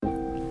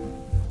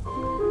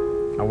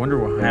I wonder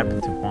what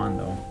happened to Juan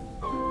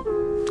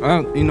though.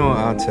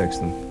 I'll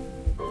text him.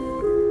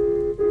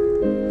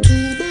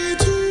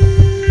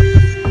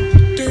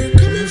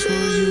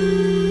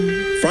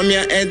 From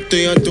your head to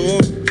your toe,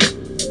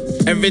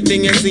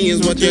 everything you see is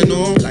what you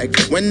know. Like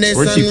when the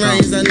Where's he sun from?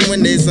 rise and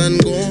when the sun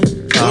go.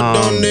 Put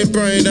down the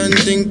pride and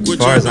think what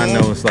As far you as I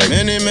know, it's like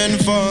many men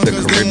fall the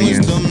 'cause them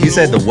Caribbean. wisdom He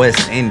said know. the West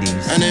Indies.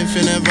 And if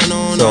you never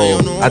know, So now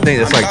you know. I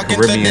think it's I'm like talking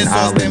Caribbean to the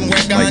source, them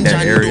islands, where like ganja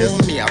that area. know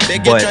me. I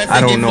beg you, But try I to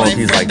don't give know if life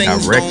he's for like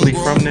things directly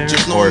don't from go. there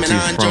Just know or me if nah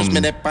he's judge me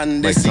from depend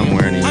like the scene.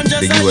 somewhere in I'm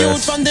just the a youth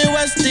U.S. from the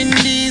West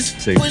Indies,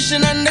 See.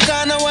 pushing on the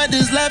corner what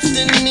is left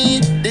in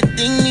me. The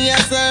thing me I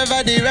serve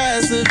are the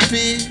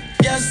recipe.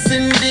 Yes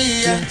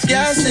indeed,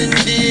 yes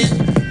indeed.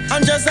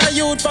 I'm just a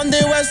youth from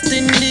the West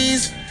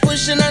Indies,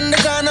 pushing on the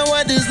corner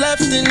what is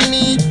left in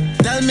me.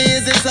 Tell me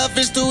is it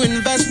selfish to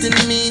invest in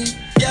me?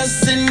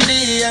 Yes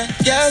indeed,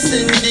 yes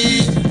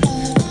indeed.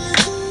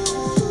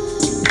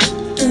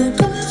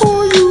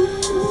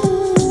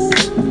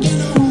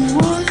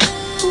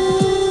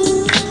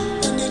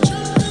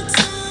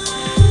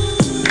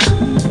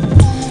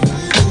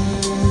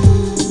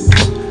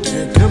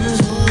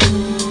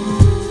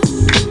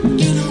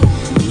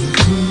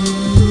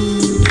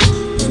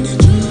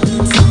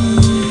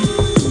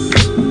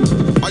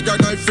 I got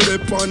knife for the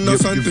pan, no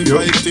something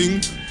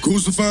fighting.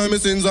 Crucify me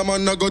sins, I'm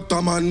on a got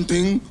a man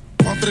thing.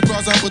 One for the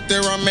cross, I put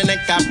the rum in a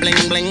cap bling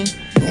bling.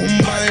 Boom,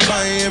 bye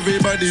bye,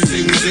 everybody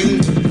sing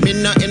sing. Me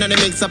not in the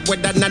mix up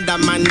with another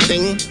man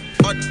thing.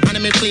 But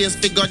enemy place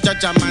figure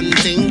judge a man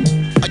thing.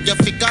 Or you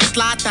figure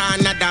slaughter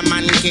another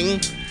man king.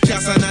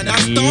 Just another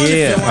stone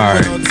if you All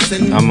want right. without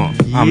sin.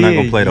 I'm not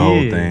gonna play the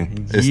whole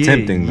thing. It's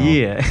tempting though.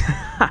 Yeah.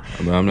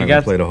 But I'm not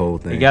gonna play the whole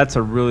thing. He got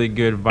a really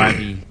good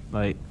vibey,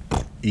 like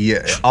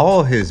Yeah,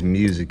 all his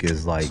music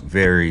is like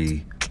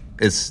very.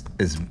 It's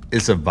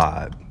a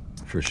vibe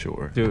for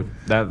sure. dude.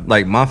 That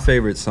Like my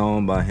favorite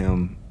song by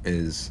him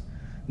is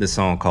this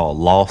song called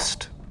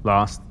 "Lost."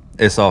 Lost.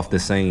 It's off the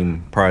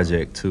same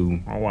project too.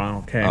 Oh wow.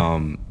 Okay.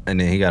 And then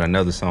he got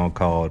another song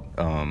called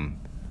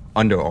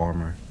 "Under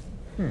Armour."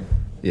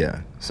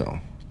 Yeah, so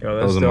Yo,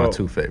 that's those are my dope.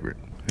 two favorite.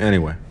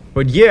 Anyway,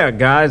 But yeah,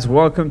 guys,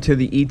 welcome to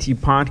the ET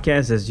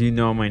podcast. As you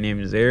know, my name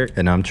is Eric,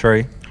 and I'm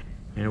Trey.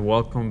 and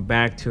welcome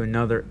back to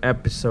another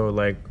episode.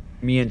 Like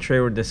me and Trey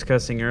were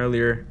discussing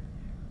earlier,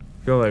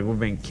 feel like we've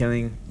been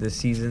killing the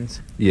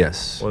seasons.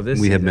 Yes, Well, this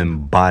we have season-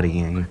 been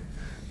bodying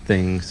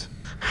things.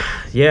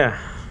 Yeah.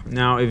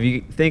 Now, if you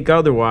think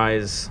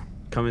otherwise,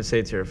 come and say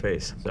it to your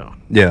face. So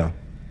Yeah,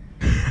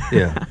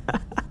 yeah.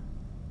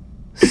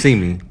 See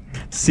me.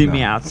 see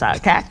me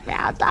outside. Catch me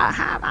outside.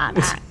 How about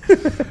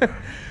that?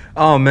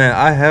 Oh man,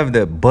 I have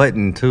that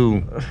button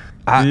too. Do you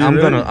I'm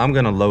really?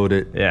 gonna load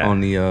it Yeah. on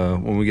the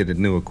when we get the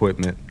new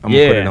equipment. I'm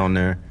gonna put it Yeah. on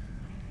there.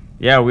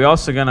 Yeah, we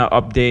also gonna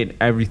update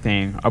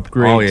everything,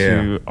 upgrade Oh, yeah.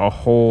 to a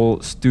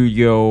whole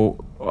studio.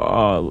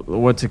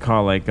 What's it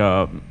called? Like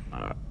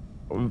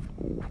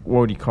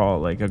what do you call it?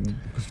 Like a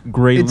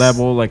grade It's-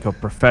 level, like a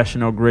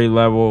professional grade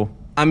level.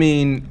 I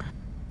mean,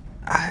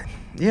 I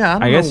don't I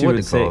know guess you what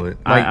would to call say- it.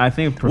 I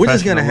think we're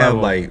just gonna professional have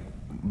level. like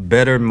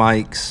better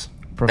mics,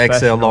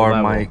 Professional XLR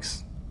level.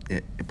 mics,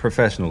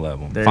 professional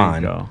level. There you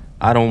Fine. go.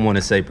 I don't want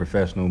to say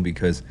professional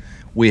because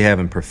we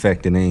haven't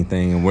perfected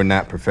anything, and we're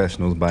not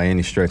professionals by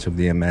any stretch of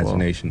the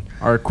imagination.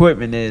 Our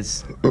equipment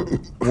is.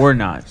 We're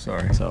not.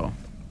 Sorry. So,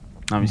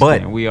 I'm just But-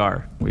 kidding. We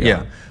are. We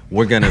Yeah, are.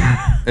 we're gonna.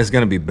 It's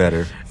gonna be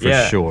better for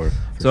Yeah. sure.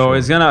 for So sure.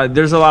 it's gonna.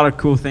 There's a lot of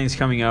cool things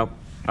coming up.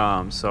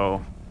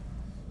 So,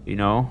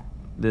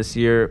 this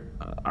year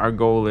our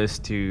goal is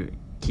to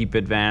keep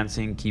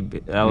advancing,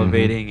 keep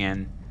elevating,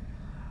 and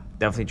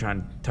definitely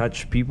trying to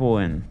touch people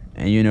and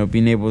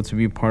being able to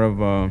be part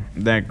of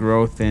that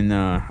growth and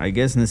I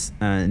guess this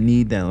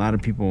need that a lot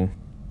of people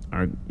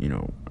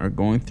are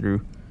going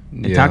through.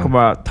 And talk Yeah.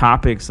 about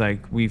topics like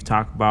we've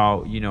talked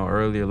about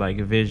earlier, like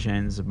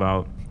visions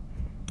about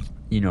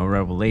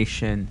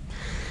revelation.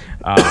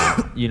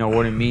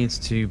 What it means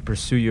to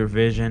pursue your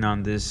vision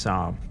on this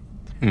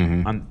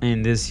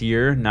in this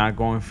year, not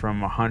going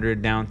from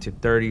 100 down to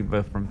 30,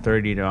 but from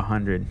 30 to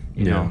 100.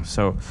 Yeah.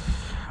 So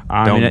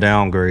Don't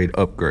downgrade,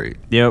 upgrade.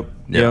 Yep.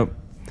 Yeah. Yep.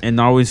 And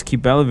always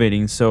keep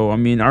elevating. So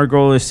our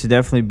goal is to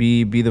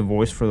definitely be the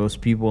voice for those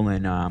people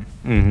and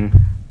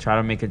try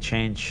to make a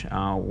change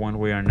one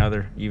way or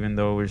another. Even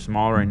though we're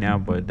small right now,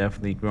 but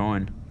definitely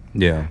growing.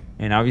 Yeah.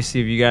 And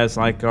obviously, if you guys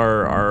like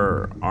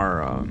our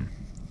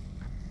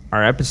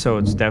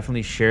episodes,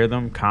 definitely share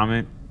them,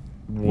 comment,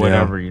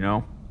 whatever.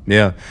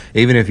 Yeah,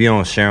 even if you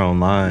don't share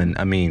online,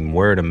 I mean,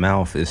 word of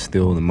mouth is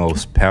still the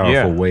most powerful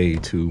Yeah. way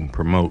to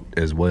promote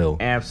as well.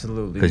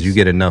 Absolutely. Because you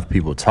get enough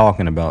people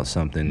talking about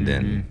something,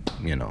 then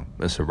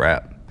it's a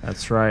wrap.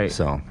 That's right.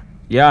 So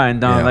Yeah,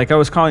 and Yeah. like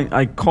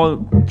I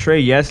called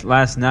Trey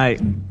last night.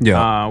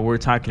 Yeah. We're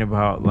talking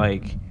about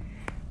like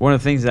one of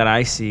the things that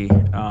I see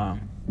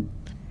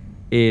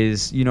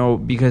is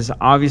because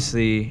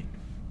obviously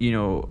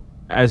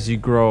as you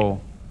grow,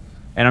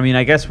 and I mean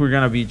I guess we're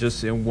gonna be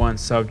just in one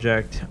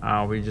subject.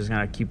 We're just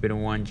gonna keep it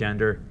in one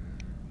gender.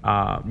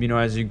 you know,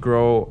 as you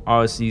grow,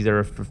 obviously, either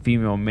a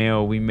female,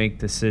 male, we make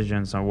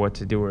decisions on what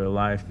to do with our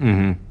life.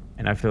 Mm-hmm.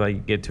 And I feel like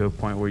you get to a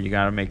point where you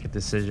got to make a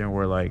decision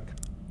where, like,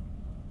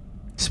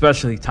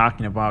 especially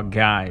talking about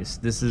guys,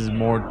 this is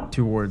more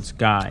towards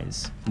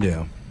guys.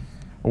 Yeah.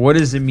 What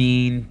does it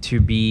mean to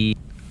be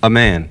A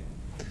man.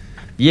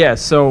 Yeah,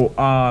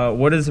 so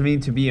what does it mean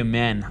to be a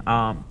man?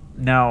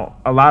 Now,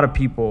 a lot of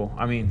people,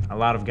 I mean, a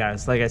lot of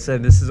guys, like I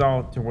said, this is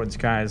all towards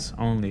guys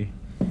only.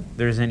 If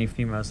there's any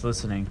females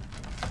listening,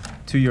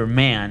 to your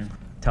man,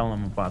 tell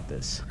them about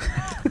this.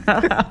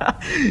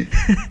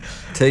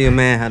 Tell your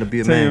man how to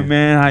be a Tell man. your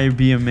man how you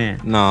be a man.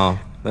 No,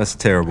 that's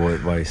terrible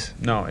advice.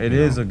 No, it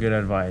is a good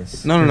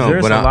advice. No, 'Cause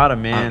there's but a lot of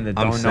men that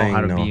I'm don't know saying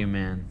how to no. be a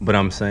man. But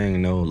I'm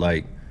saying no,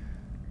 like,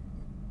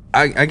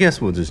 I guess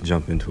we'll just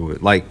jump into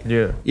it. Like,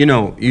 Yeah. you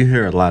know, you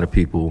hear a lot of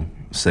people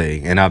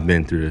say, and I've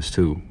been through this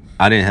too.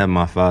 I didn't have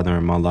my father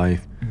in my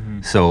life,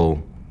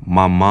 so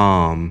my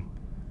mom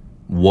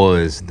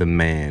was the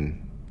man.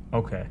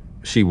 Okay.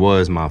 She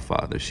was my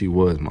father. She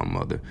was my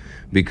mother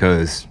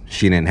because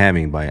she didn't have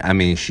anybody. I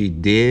mean, she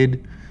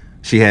did.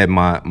 She had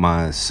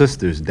my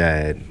sister's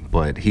dad,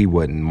 but he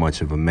wasn't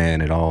much of a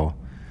man at all.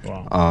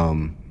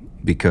 Wow.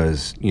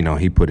 Because, you know,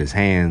 he put his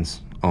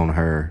hands on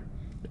her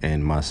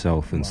and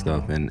myself and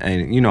stuff.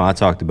 And, you know, I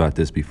talked about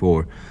this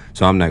before,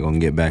 so I'm not going to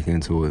get back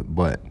into it.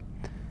 But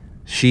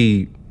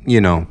she,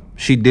 you know,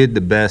 she did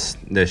the best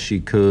that she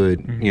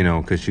could, you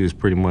know, because she was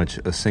pretty much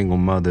a single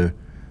mother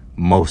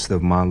most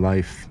of my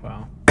life.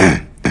 Wow.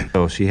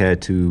 So she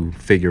had to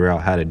figure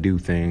out how to do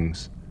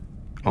things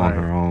on Right.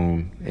 her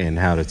own and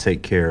how to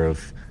take care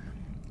of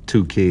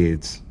 2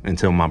 kids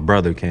until my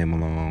brother came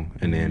along.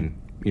 And then,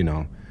 you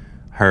know,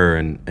 her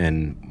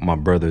and my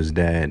brother's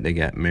dad, they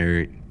got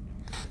married.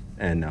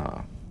 And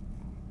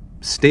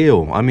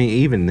still, I mean,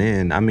 even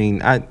then, I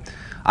mean, I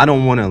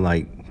don't want to,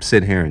 like,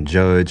 sit here and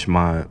judge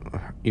my,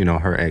 you know,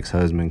 her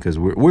ex-husband because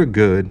we're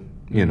good,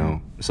 you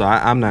know. So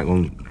I'm not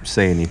going to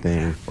say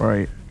anything,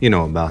 Right. you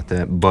know, about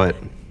that. But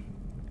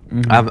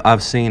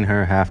I've seen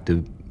her have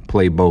to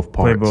play both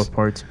parts. Play both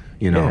parts.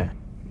 You know,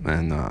 Yeah.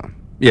 and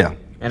yeah.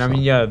 And I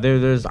mean, yeah,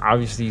 there's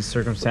obviously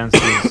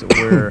circumstances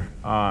where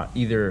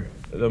either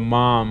the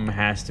mom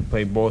has to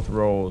play both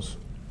roles,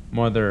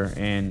 mother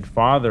and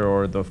father,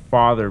 or the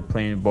father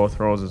playing both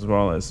roles as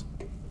well as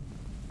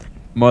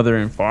mother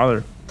and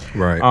father.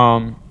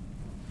 Right.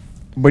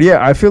 But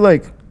yeah, I feel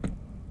like,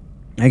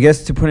 I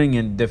guess to putting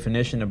in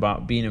definition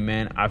about being a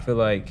man, I feel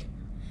like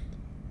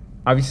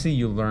obviously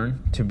you learn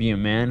to be a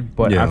man,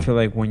 but Yeah. I feel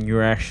like when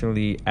you're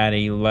actually at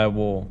a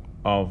level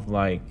of,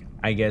 like,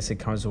 I guess it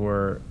comes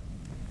where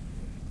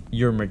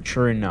you're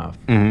mature enough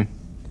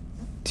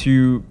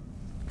to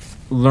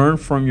learn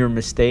from your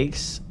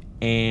mistakes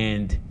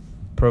and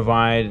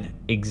provide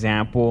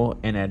example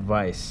and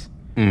advice.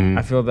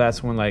 I feel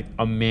that's when, like,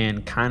 a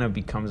man kind of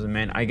becomes a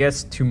man. I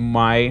guess to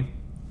my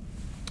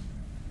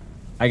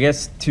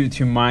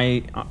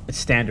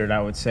standard,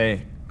 I would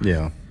say.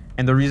 Yeah.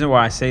 And the reason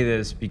why I say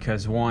this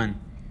because, one,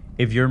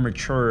 if you're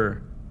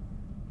mature,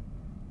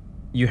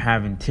 you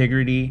have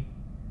integrity,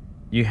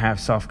 you have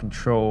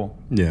self-control,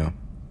 Yeah.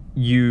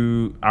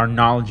 you are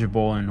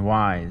knowledgeable and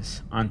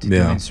wise onto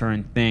Yeah. doing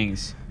certain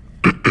things.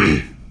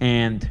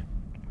 And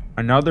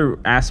another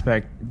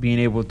aspect, being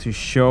able to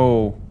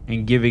show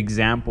and give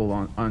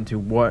example onto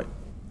what,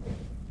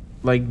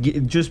 like,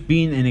 just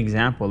being an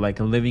example, like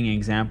a living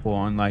example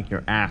on, like,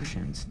 your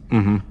actions,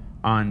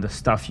 on the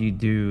stuff you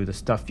do, the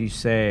stuff you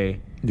say,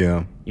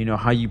 Yeah. you know,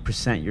 how you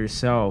present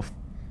yourself,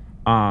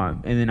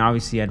 and then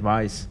obviously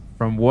advice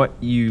from what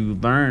you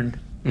learned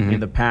in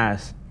the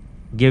past,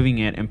 giving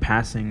it and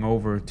passing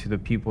over to the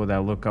people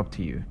that look up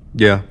to you.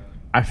 Yeah.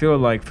 I feel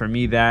like for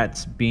me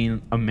that's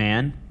being a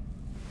man.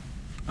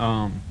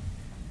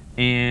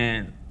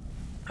 And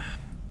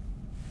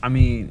I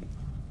mean,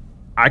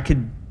 I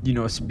could, you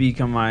know, speak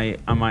on my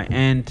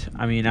end.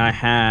 I mean,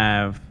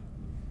 I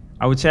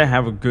would say I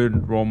have a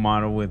good role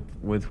model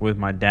with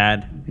my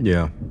dad.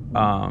 Yeah.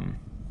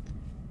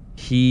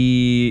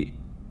 He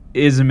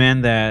is a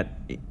man that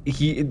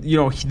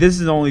this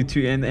is only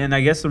two, and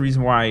I guess the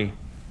reason why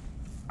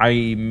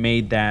I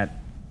made that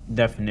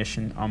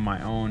definition on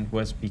my own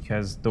was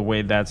because the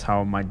way that's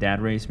how my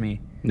dad raised me.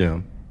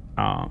 Yeah.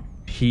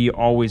 He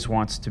always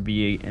wants to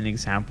be an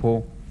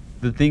example.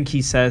 The thing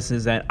he says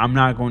is that I'm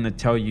not going to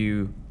tell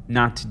you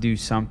not to do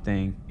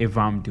something if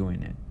I'm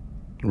doing it.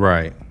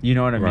 Right. You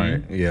know what I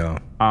Right. mean? Yeah.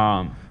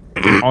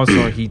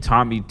 Also, he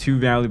taught me 2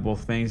 valuable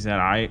things that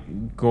I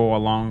go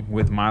along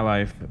with my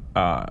life.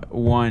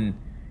 One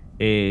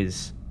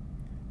is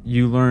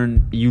you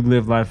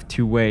live life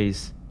 2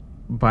 ways,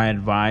 by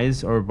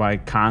advice or by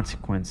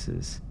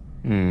consequences.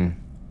 You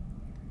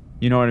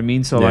know what I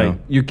mean? So, Yeah. like,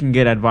 you can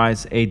get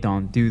advice, hey,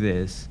 don't do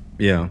this,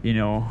 Yeah. you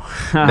know?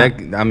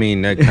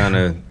 That kind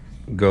of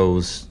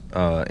goes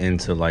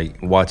into, like,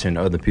 watching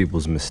other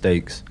people's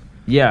mistakes.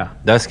 Yeah.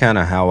 That's kind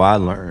of how I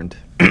learned,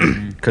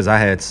 because I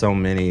had so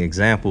many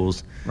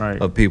examples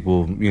Right. of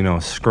people, you know,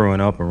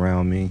 screwing up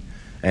around me.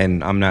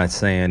 And I'm not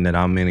saying that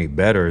I'm any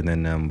better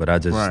than them, but I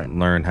just Right.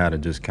 learned how to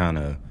just kind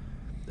of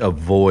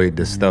avoid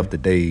the stuff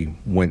that they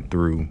went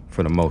through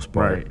for the most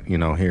part, Right. you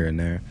know, here and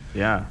there.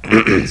 Yeah,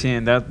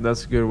 and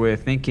that's a good way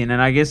of thinking.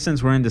 And I guess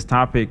since we're in this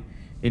topic,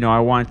 you know, I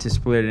want to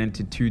split it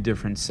into two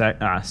different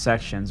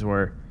sections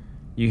where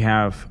you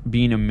have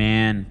being a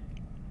man,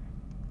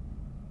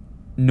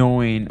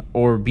 knowing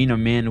or being a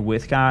man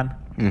with God,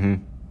 Mm-hmm.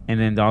 and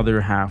then the other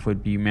half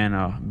would be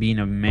being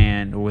a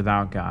man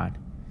without God.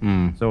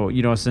 Mm. So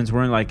you know, since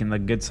we're in the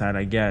good side,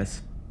 I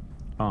guess,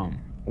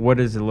 what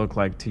does it look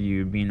like to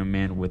you being a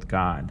man with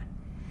God?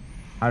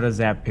 How does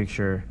that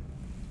picture?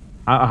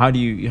 How do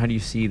you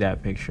see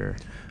that picture?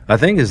 I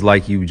think it's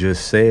like you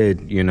just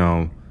said, you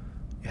know,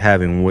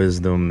 having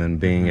wisdom and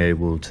being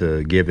able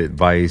to give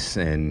advice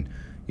and,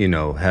 you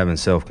know, having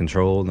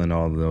self-control and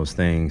all of those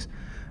things.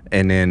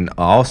 And then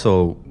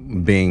also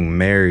being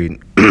married,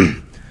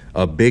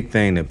 a big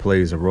thing that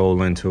plays a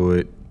role into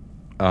it,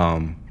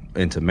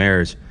 into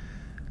marriage.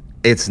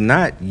 It's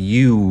not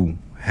you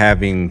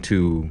having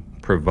to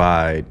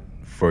provide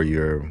for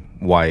your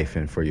wife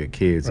and for your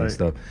kids and Right.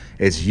 stuff.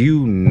 It's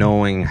you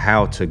knowing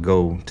how to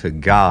go to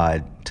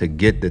God to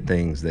get the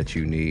things that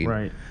you need.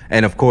 Right.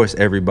 And of course,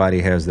 everybody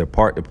has their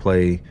part to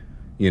play.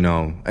 You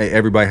know,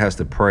 everybody has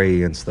to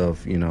pray and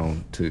stuff, you know,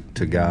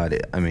 to God.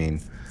 I mean,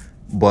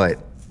 but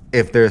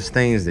if there's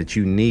things that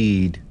you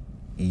need,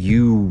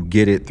 you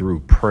get it through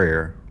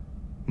prayer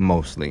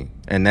mostly.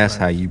 And that's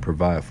how you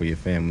provide for your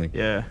family.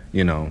 Yeah.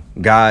 You know,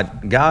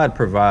 God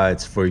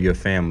provides for your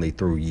family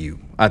through you.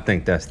 I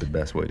think that's the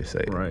best way to say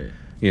it. Right.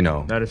 You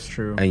know, That is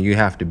true. and you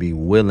have to be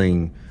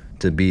willing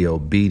to be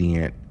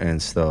obedient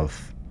and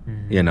stuff,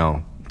 you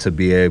know, to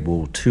be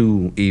able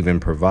to even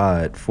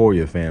provide for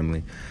your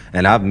family.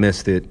 And I've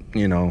missed it,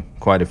 you know,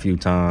 quite a few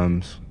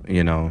times,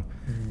 you know,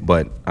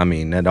 but I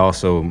mean, that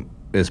also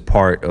is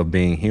part of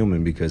being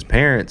human because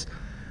parents,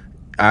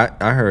 I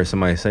heard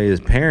somebody say this,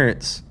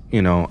 parents,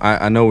 you know,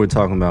 I know we're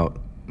talking about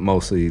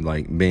mostly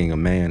like being a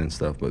man and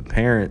stuff, but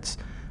parents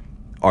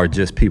are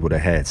just people that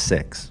had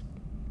sex.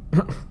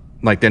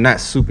 Like they're not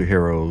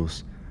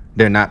superheroes.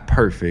 They're not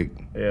perfect.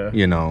 Yeah.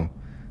 You know.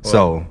 Well,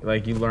 So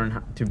like you learn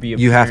how to be a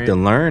you have to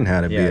parent. learn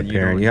how to be Yeah, a you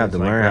parent. don't You have to just,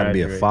 like, learn how to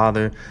be a graduate.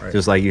 father, Right.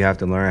 just like you have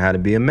to learn how to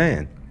be a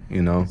man,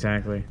 you know.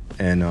 Exactly.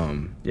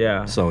 And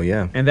Yeah. so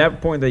yeah. And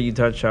that point that you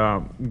touch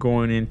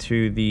going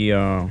into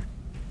the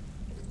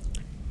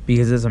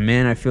because as a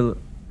man, I feel,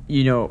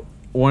 you know,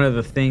 one of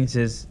the things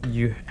is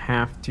you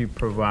have to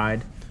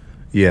provide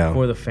Yeah.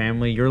 for the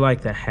family. You're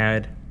like the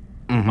head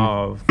Mhm.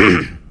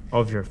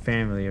 of your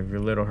family, of your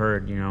little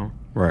herd, you know.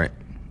 Right.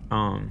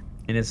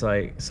 And it's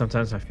like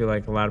sometimes I feel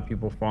like a lot of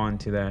people fall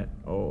into that.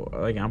 Oh,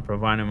 like I'm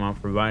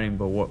providing,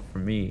 but what for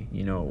me?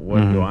 You know, what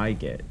do Mhm. I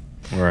get?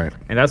 Right.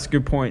 And that's a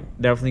good point.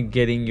 Definitely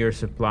getting your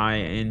supply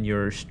and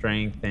your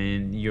strength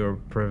and your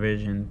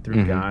provision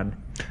through Mhm. God.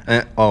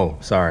 And, oh,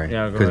 sorry.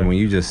 Yeah, go Because ahead. when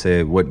you just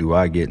said, "What do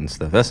I get?" and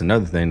stuff, that's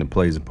another thing that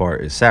plays a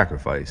part is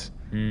sacrifice.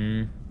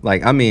 Mm,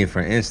 Like, I mean,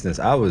 for instance,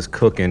 I was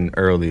cooking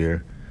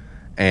earlier,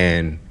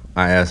 and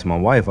I asked my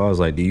wife, I was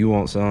like, "Do you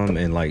want some?"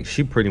 And like,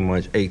 she pretty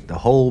much ate the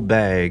whole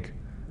bag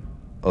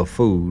of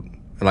food.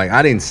 Like,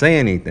 I didn't say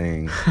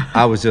anything.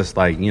 I was just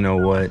like, you know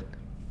what?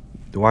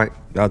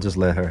 I'll just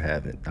let her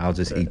have it. I'll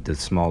just eat the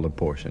smaller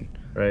portion.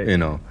 right. You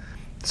know,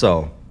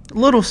 so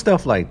little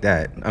stuff like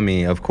that. I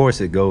mean, of course,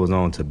 it goes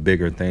on to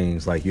bigger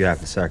things. Like you have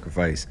to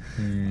sacrifice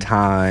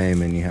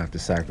time, and you have to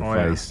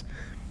sacrifice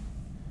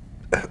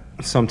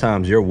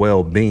sometimes your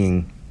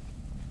well-being.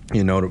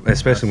 You know,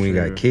 especially when you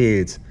true. got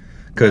kids,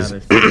 because Yeah,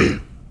 that's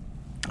true.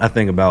 I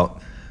think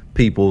about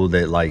people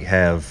that like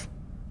have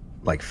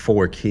like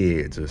 4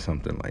 kids or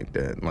something like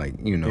that. Like,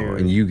 you know,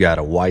 Dude. and you got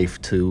a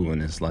wife too,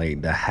 and it's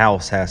like the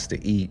house has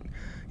to eat,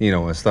 you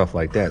know, and stuff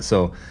like that.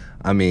 So,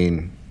 I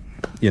mean,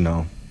 you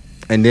know,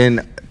 and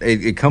then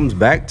it comes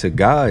back to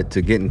God,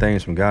 to getting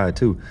things from God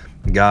too.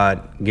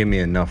 God, give me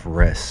enough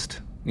rest,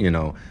 you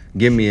know,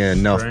 give me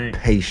enough Strength.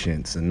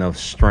 patience, enough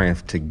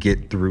strength to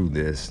get through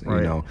this, Right.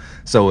 you know.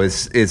 So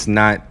it's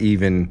not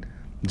even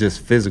just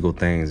physical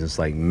things. It's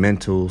like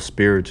mental,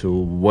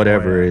 spiritual,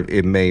 whatever yeah.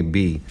 it may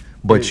be.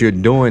 But you're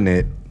doing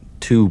it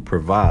to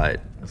provide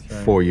That's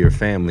right. for your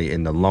family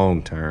in the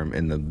long term,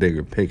 in the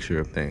bigger picture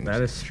of things.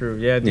 That is true.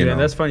 Yeah, dude, You know.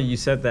 and that's funny you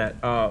said that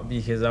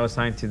because I was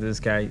talking to this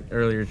guy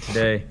earlier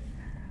today.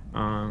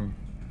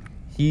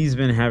 He's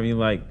been having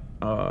like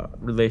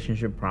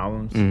relationship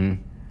problems. Mhm.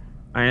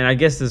 And I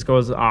guess this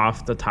goes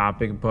off the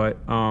topic, but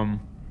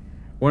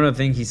one of the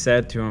things he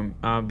said to him,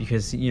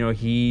 because you know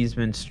he's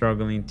been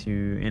struggling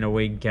to, in a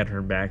way, get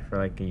her back for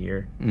like a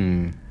year,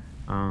 Mm.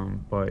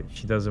 but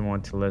she doesn't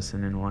want to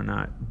listen and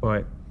whatnot.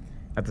 But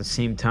at the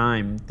same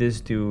time, this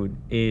dude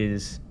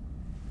is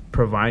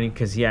providing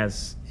because he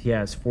has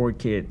 4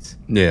 kids,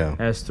 Yeah.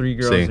 has 3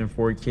 girls See. and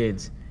 4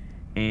 kids,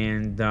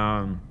 and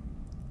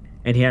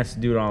he has to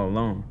do it all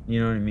alone.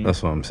 You know what I mean?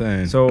 That's what I'm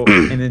saying. So,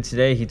 and then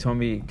today he told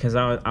me, because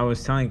I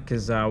was telling,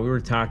 because we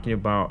were talking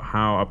about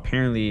how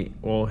apparently,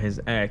 well,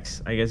 his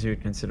ex, I guess you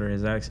would consider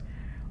his ex,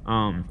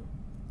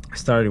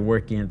 started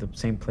working at the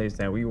same place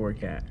that we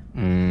work at.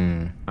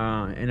 And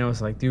I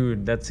was like,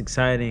 dude, that's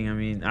exciting. I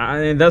mean,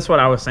 and that's what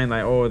I was saying,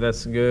 like, oh,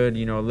 that's good,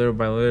 you know, little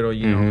by little,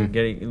 you know,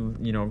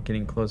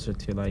 getting closer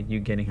to like you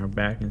getting her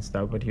back and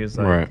stuff. But he was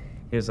like,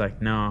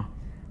 no,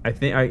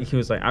 he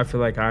was like, I feel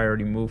like I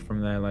already moved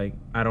from that. Like,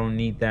 I don't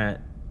need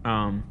that.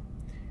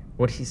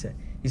 What he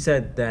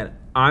said that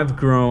I've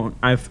grown,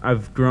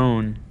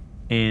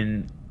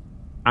 and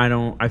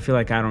I feel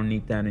like I don't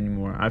need that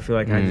anymore. I feel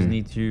like I just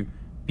need to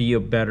be a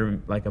better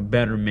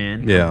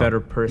man, a better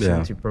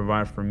person to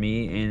provide for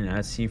me, and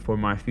I see for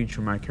my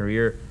future, my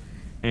career.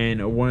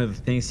 And one of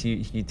the things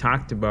he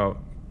talked about,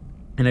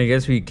 and I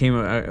guess we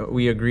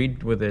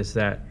agreed with this,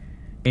 that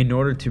in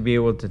order to be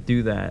able to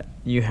do that,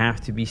 you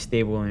have to be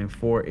stable in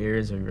 4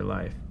 areas of your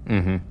life.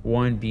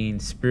 One being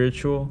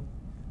spiritual,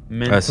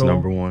 mental, that's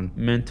number one.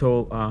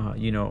 Mental,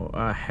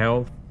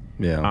 health.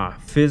 Yeah.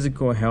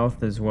 Physical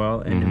health as well,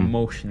 and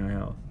emotional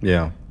health.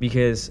 Yeah.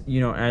 Because, you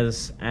know,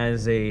 as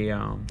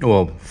a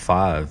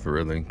 5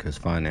 really, because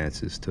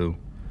finances too.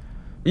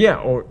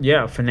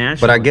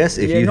 Financial. But I guess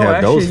if you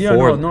have those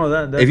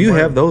 4, if you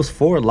have those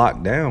 4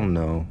 locked down,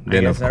 though,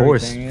 then of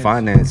course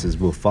finances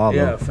will follow.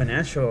 Yeah,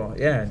 financial.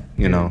 Yeah.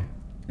 You know.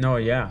 No,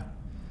 yeah.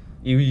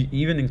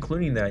 Even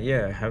including that,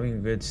 having a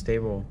good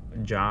stable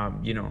job,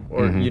 you know,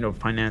 or you know,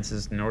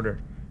 finances in order.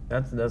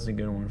 That's a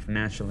good one,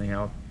 financially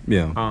health.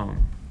 Yeah.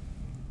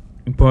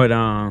 But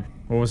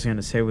what was I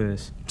gonna say with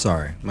this?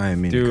 Sorry, I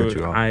didn't mean to cut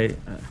you off.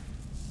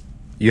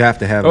 You have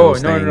to have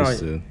those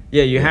things.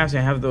 You have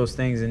to have those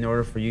things in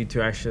order for you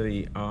to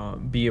actually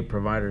be a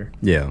provider.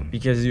 Yeah.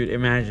 Because dude,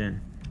 imagine,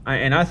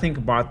 I think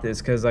about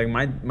this because like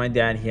my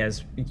dad, he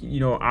has, you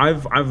know,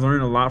 I've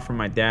learned a lot from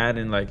my dad,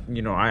 and like,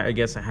 you know, I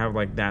guess I have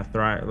like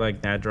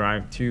that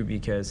drive too,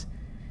 because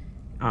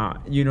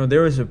you know,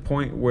 there was a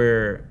point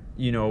where,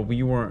 you know,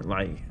 we weren't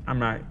like,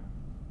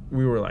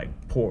 we were like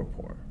poor.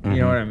 You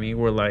know what I mean?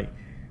 We're like,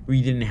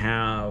 we didn't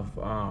have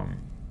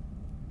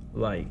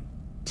like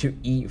to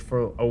eat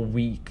for a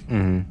week.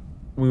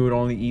 We would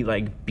only eat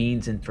like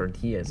beans and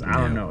tortillas. I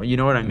don't know. You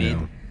know what I mean?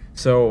 Yeah.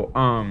 So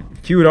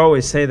he would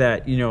always say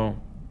that, you know,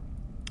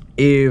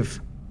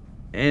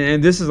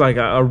 and this is like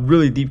a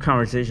really deep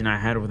conversation I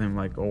had with him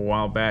like a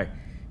while back.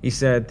 He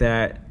said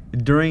that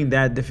during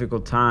that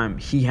difficult time,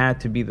 he had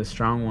to be the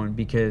strong one,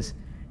 because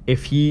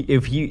if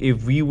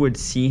we would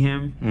see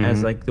him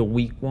as like the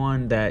weak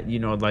one, that, you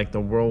know, like the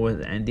world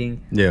was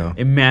ending,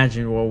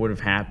 imagine what would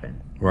have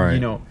happened. Right. You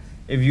know,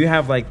 if you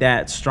have like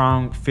that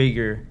strong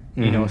figure,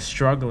 you know,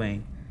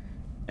 struggling,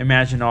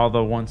 imagine all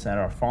the ones that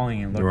are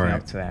falling and looking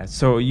up to that.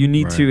 So you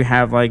need to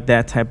have like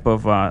that type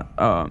of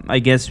I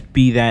guess,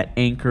 be that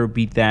anchor,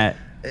 be that,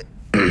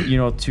 you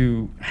know,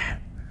 to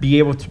be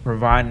able to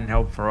provide and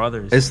help for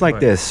others. It's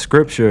like that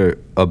scripture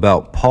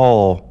about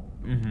Paul.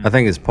 I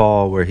think it's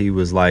Paul, where he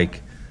was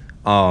like,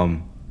 I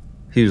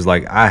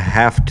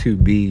have to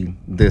be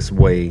this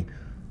way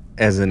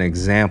as an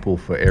example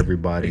for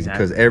everybody,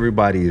 because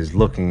everybody is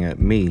looking at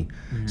me.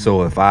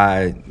 So if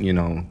I, you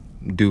know,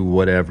 do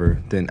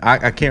whatever, then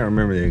I can't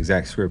remember the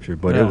exact scripture,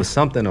 but it was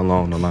something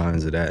along the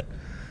lines of that.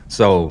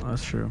 So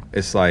that's true.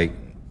 It's like,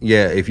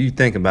 if you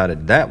think about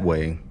it that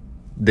way,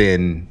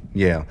 then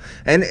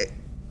and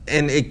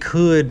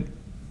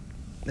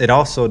it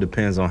also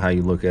depends on how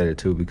you look at it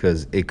too,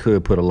 because it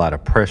could put a lot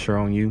of pressure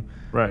on you.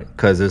 Right.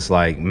 Because it's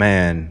like,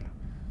 man,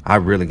 I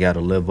really got to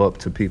live up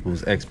to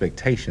people's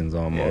expectations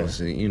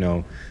almost, you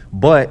know.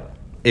 But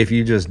if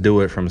you just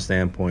do it from a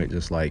standpoint,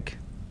 just like,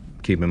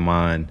 keep in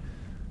mind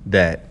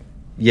that,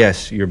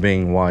 yes, you're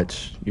being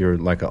watched. You're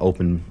like an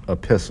open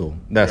epistle.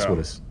 That's what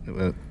it's,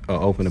 an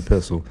open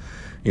epistle.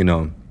 You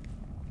know,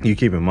 you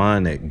keep in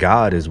mind that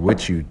God is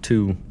with you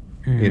too,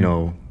 you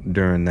know,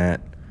 during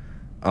that.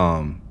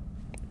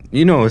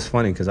 You know, it's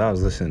funny because I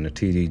was listening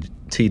to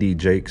TD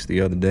Jakes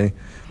the other day,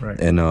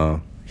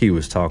 and he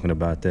was talking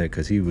about that,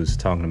 because he was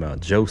talking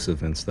about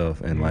Joseph and stuff,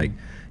 and like,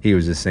 he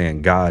was just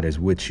saying God is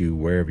with you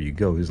wherever you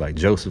go. He's like,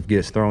 Joseph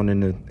gets thrown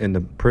in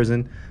the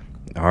prison.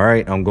 All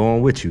right, I'm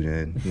going with you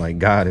then. Like,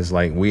 God is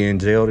like, we in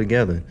jail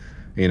together.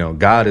 You know,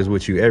 God is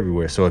with you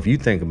everywhere. So if you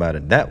think about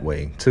it that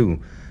way too,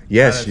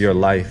 yes, your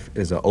life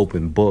is an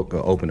open book,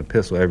 an open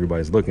epistle.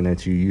 Everybody's looking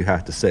at you. You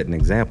have to set an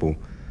example.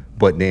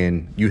 But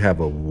then you have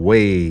a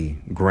way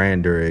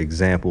grander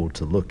example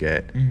to look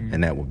at,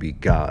 and that would be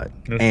God.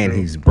 That's true.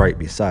 He's right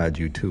beside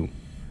you too.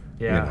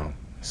 Yeah. You know,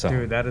 so.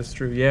 Dude, that is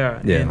true.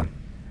 Yeah. Yeah.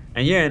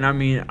 And I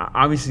mean,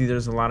 obviously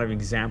there's a lot of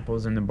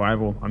examples in the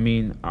Bible. I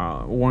mean,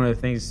 one of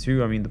the things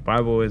too, I mean, the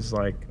Bible is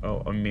like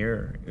a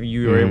mirror.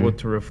 You are able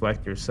to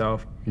reflect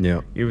yourself. Yeah.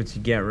 You're able to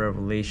get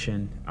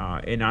revelation.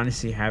 And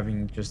honestly,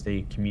 having just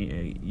a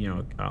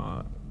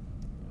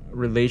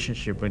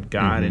relationship with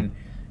God, and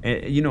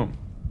you know,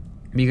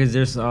 because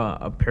there's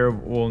a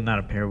parable, well, not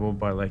a parable,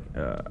 but like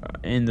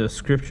in the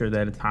scripture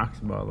that it talks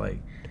about, like,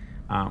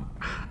 I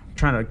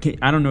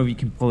don't know if you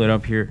can pull it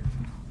up here,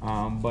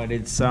 but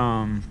it's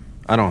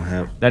I don't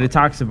have that. It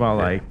talks about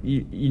like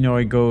you know,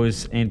 it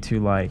goes into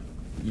like,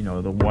 you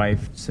know, the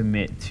wife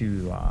submit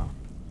to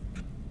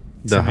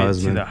submit to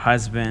husband. the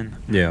husband.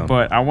 Yeah.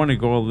 But I want to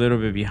go a little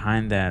bit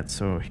behind that.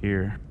 So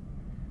here,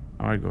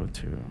 I want to go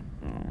to.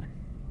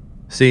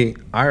 See,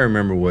 I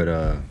remember what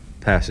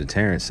Pastor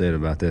Terrence said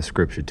about that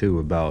scripture too,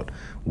 about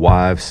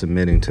wives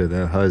submitting to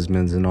their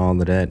husbands and all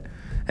of that.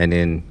 And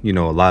then, a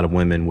lot of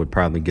women would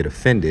probably get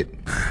offended,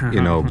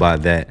 by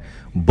that.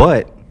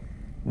 But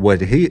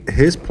what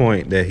his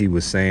point that he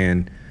was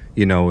saying,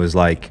 is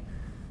like,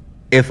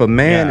 if a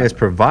man is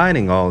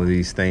providing all of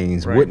these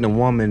things, wouldn't a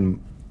woman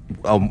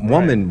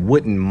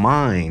wouldn't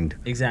mind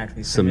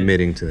exactly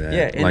submitting to that.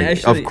 Yeah, and like,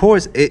 actually, of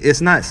course,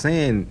 it's not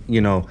saying,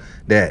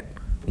 that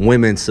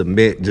women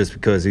submit just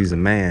because he's a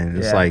man.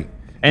 It's like,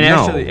 and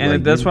no, actually, and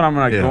like, that's what I'm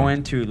gonna go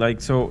into.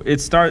 Like, so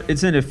it's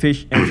in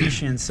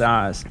Ephesians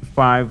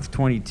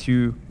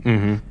 5:22.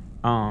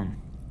 Mm-hmm.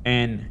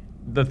 And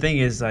the thing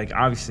is, like,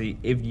 obviously,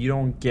 if you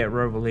don't get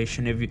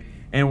revelation,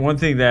 and one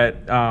thing that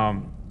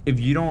if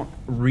you don't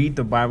read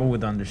the Bible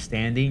with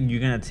understanding,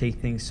 you're gonna take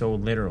things so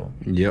literal.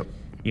 Yep.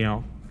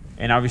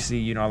 And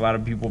obviously, a lot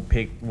of people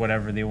pick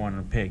whatever they want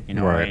to pick.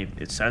 Right. Hey,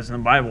 it says in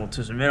the Bible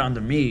to submit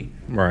unto me.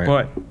 Right.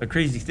 But the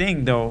crazy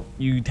thing, though,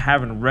 you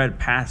haven't read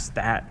past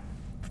that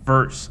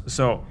verse.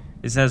 So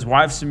it says,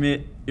 "Wives,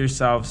 submit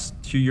yourselves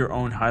to your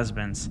own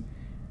husbands,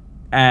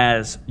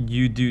 as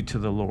you do to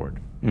the Lord.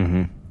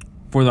 Mm-hmm.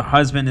 For the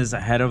husband is the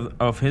head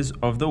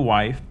of the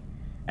wife,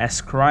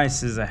 as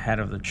Christ is the head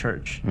of the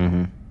church,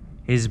 Mm-hmm.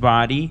 his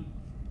body,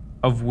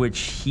 of which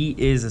he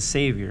is a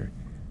savior.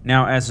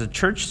 Now, as the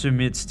church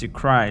submits to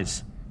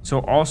Christ, so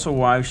also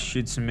wives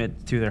should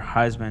submit to their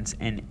husbands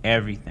in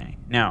everything."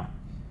 Now,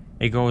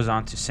 it goes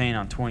on to saying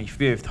on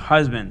 25th,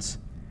 "Husbands,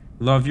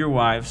 love your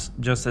wives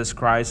just as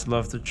Christ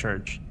loved the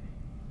church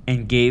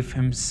and gave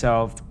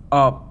himself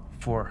up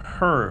for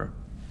her,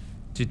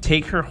 to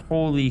take her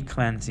wholly,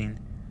 cleansing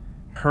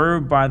her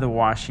by the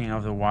washing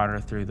of the water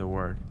through the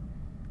word,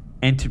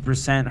 and to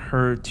present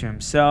her to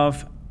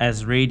himself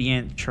as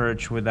radiant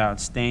church without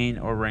stain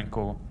or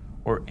wrinkle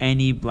or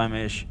any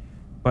blemish,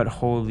 but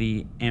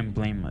holy and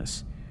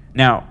blameless."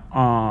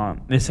 Now,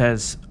 it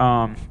says,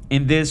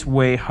 "In this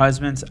way,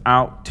 husbands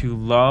ought to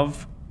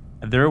love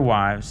their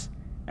wives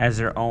as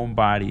their own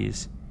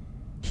bodies.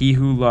 He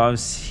who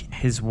loves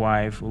his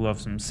wife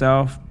loves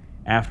himself.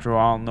 After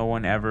all, no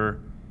one ever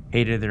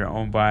hated their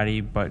own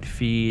body, but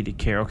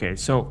care." Okay,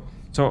 so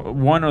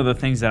one of the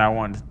things that I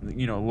want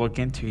to look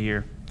into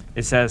here,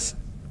 it says,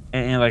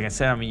 and like I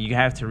said, I mean, you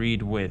have to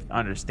read with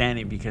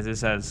understanding, because it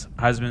says,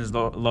 "Husbands,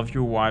 love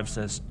your wives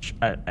as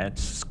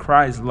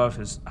Christ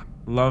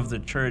loved the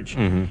church,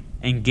 Mm-hmm.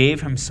 and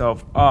gave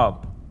himself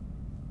up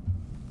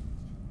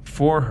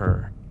for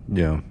her."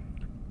 Yeah.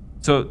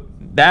 So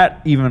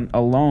that even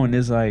alone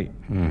is like,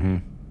 Mm-hmm.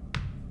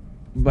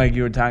 like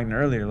you were talking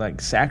earlier, like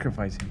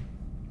sacrificing,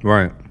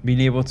 Right. being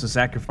able to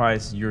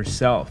sacrifice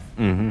yourself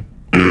Mm-hmm.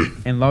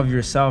 and love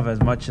yourself as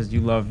much as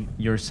you love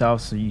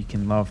yourself, so you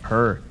can love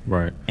her.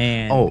 Right.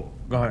 And Oh,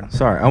 go ahead.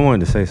 sorry. I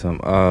wanted to say something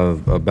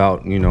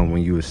about, when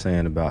you were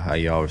saying about how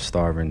y'all were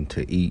starving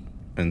to eat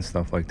and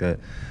stuff like that.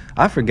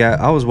 I forgot.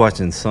 I was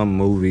watching some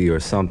movie or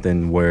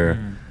something where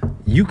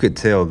you could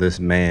tell this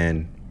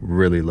man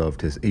really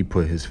loved he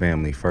put his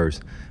family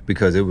first,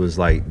 because it was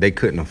like they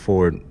couldn't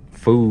afford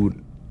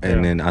food.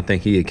 And then I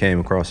think he had came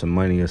across some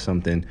money or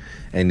something.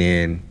 And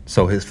then,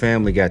 so his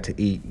family got to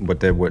eat, but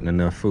there wasn't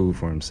enough food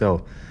for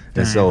himself.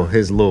 And so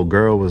his little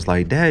girl was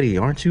like, "Daddy,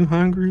 aren't you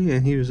hungry?"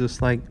 And he was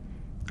just like,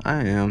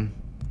 "I am."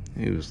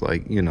 He was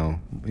like,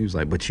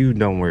 "But you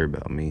don't worry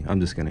about me. I'm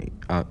just going to eat.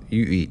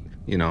 You eat,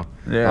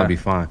 I'll be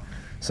fine."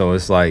 So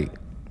it's like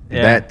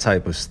that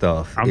type of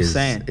stuff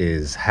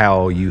is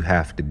how you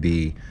have to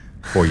be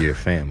for your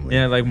family.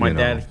 Yeah, like my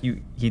dad,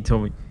 he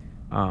told me,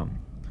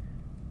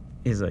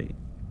 he's like,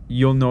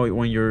 "You'll know it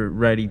when you're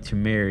ready to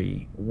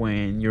marry,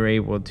 when you're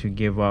able to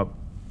give up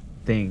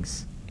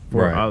things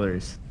for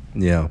others."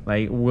 Yeah.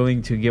 Like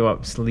willing to give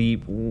up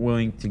sleep,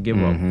 willing to give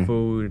up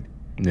food,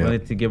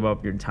 willing to give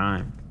up your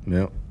time.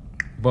 Yep.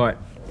 But,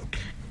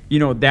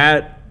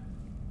 that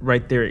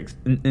right there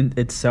in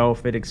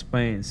itself, it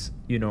explains,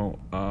 being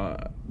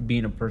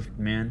a perfect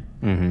man.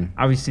 Mm-hmm.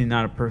 Obviously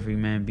not a perfect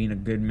man, being a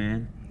good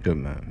man. Good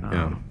man.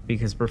 Yeah.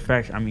 Because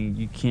perfection, I mean,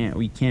 we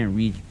can't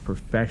reach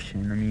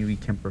perfection. I mean, we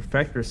can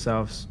perfect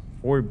ourselves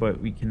but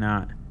we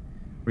cannot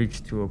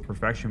reach to a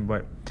perfection.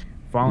 But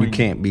following, you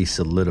can't be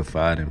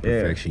solidified in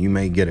perfection. You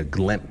may get a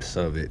glimpse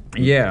of it.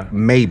 Yeah.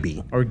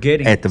 Maybe. Or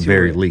getting at the to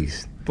very it.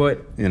 least.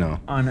 But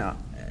on a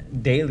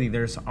daily,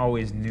 there's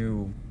always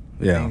new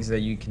things that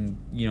you can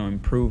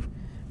improve.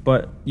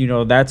 But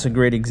that's a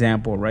great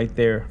example right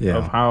there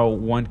of how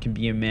one can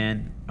be a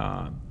man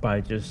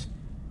by just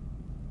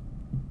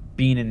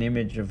being an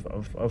image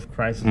of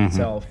Christ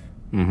himself.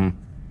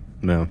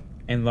 Mm-hmm. Yeah.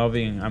 And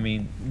loving, I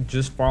mean,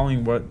 just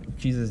following what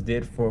Jesus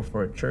did for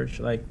a church.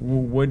 Like,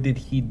 what did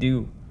he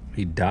do?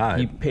 He died.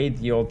 He paid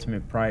the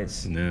ultimate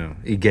price. Yeah.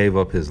 He gave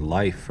up his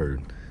life for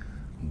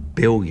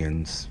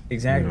billions.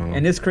 Exactly.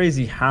 And it's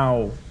crazy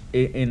how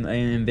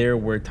in there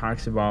where it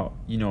talks about,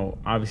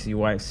 obviously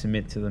wives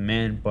submit to the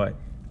man, but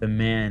the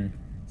man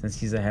since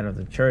he's the head of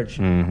the church.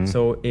 Mhm.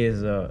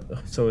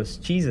 So is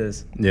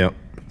Jesus. Yep.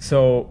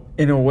 So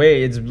in a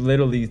way, it's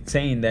literally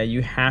saying that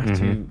you have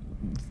Mm-hmm.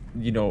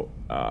 to,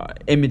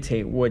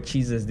 imitate what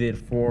Jesus did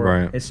for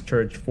Right. his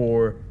church,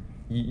 for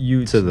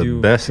you To the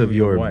do best to of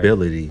your wife.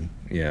 ability.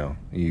 Yeah.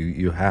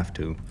 You have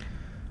to.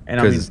 And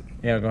I mean, 'Cause-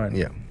 yeah, go ahead.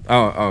 Yeah.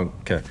 Oh,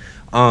 okay.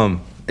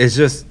 It's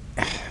just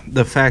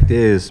the fact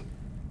is,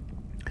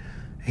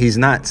 he's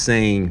not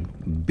saying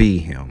be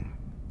him.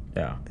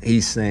 Yeah.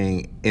 He's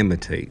saying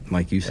imitate,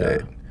 like you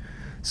said. Yeah.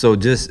 So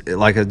just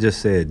like I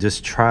just said,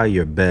 just try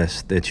your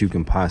best that you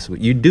can possibly.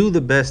 You do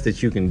the best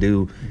that you can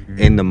do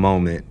in the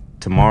moment.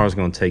 Tomorrow's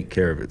gonna take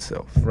care of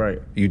itself.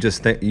 Right. You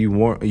just think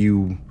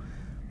you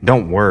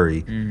don't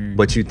worry,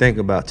 but you think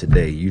about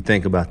today. You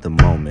think about the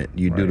moment.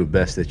 You do Right. the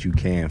best that you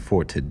can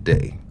for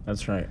today.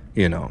 That's right.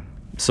 You know.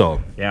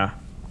 So Yeah.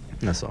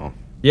 that's all.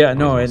 Yeah,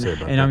 no, was and gonna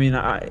say about and I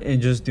that. mean,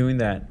 and just doing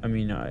that, I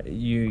mean,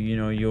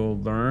 you'll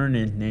learn,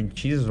 and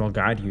Jesus will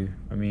guide you.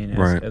 I mean,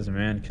 Right. as a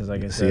man, because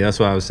like I See, said, that's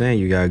what I was saying.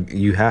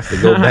 You have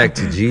to go back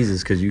to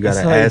Jesus because you got to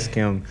It's like- ask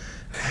him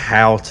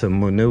how to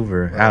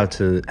maneuver, how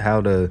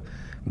to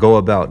go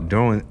about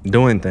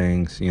doing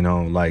things. You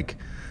know, like,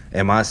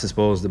 am I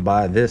supposed to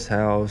buy this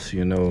house?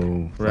 You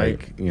know, Right.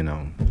 like, you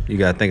know, you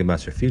got to think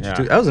about your future Yeah.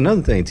 too. That was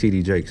another thing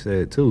T.D. Jake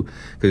said too,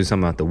 because he was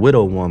talking about the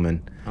widow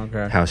woman,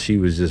 Okay. how she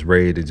was just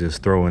ready to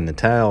just throw in the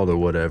towel or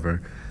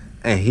whatever,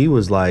 and he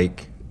was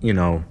like, you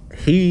know,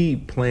 he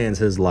plans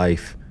his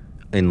life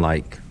in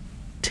like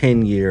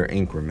 10-year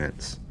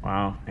increments.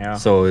 wow, yeah,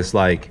 So it's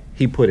like,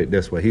 he put it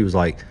this way. He was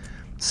like,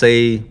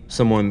 say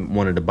someone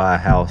wanted to buy a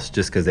house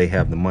just because they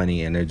have the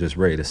money and they're just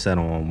ready to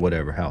settle on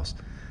whatever house.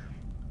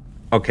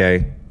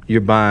 Okay,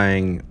 you're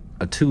buying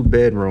a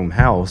 2-bedroom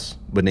house,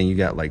 but then you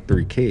got like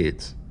 3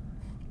 kids.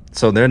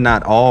 So they're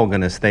not all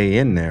going to stay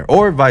in there.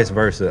 Or vice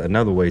versa.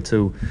 Another way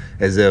too,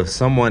 is if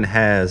someone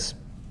has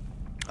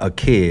a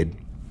kid,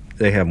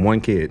 they have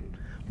 1 kid,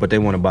 but they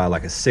want to buy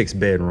like a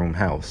 6-bedroom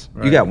house.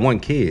 You Right. got 1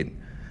 kid.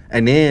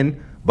 And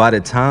then by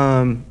the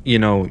time, you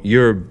know,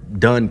 you're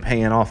done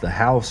paying off the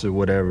house or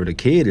whatever, the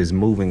kid is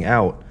moving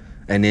out.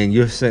 And then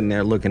you're sitting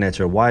there looking at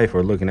your wife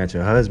or looking at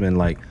your husband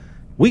like,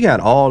 we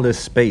got all this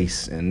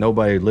space and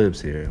nobody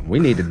lives here. We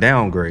need to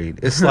downgrade.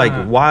 It's like,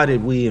 why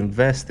did we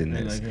invest in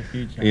this? like a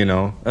huge You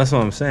know, that's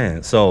what I'm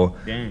saying. So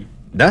dang,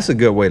 that's a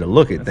good way to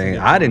look at That's a things.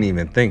 good I point. didn't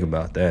even think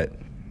about that.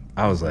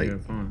 I was like,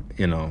 good point.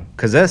 you know,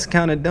 because that's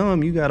kind of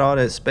dumb. You got all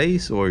that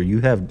space or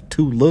you have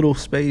too little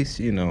space,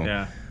 you know,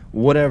 yeah,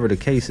 whatever the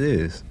case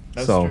is.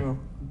 that's so, true.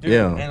 Dude,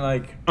 yeah. and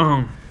like,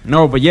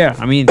 no, but yeah,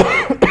 I mean,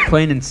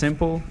 plain and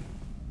simple,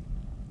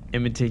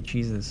 imitate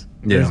Jesus.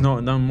 Yeah. There's no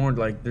more,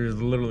 like, there's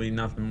literally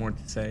nothing more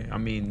to say. I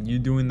mean, you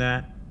doing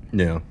that,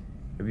 Yeah.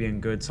 you're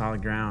being good,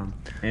 solid ground,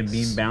 and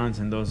being balanced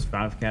in those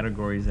 5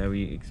 categories that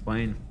we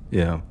explained.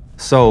 Yeah.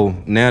 So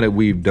now that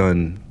we've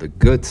done the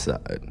good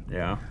side,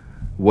 Yeah.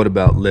 what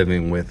about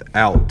living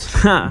without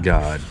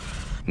God?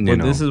 You But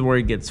know, this is where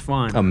it gets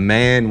fun. a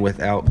man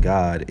without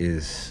God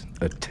is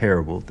a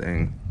terrible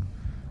thing.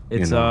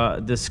 It's know.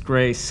 a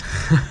disgrace.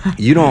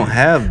 You don't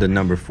have the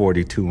number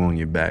 42 on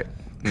your back,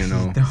 you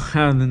know. Don't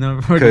have the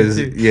number Because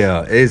 42.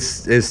 yeah,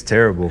 it's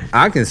terrible.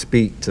 I can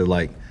speak to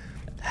like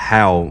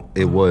how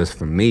it was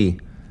for me.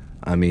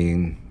 I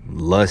mean,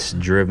 lust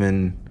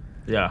driven.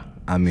 Yeah.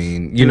 I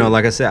mean, you know,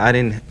 like I said,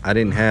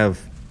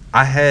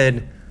 I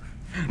had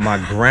my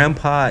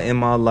grandpa in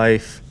my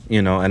life,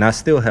 you know, and I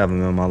still have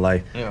him in my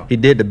life. Yeah. He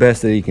did the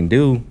best that he can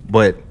do,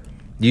 but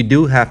you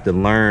do have to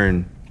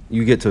learn.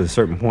 You get to a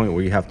certain point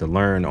where you have to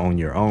learn on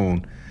your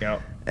own.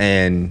 Yep.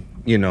 And,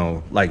 you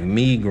know, like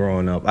me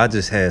growing up, I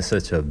just had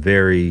such a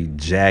very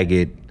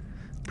jagged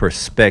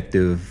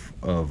perspective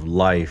of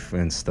life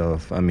and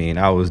stuff. I mean,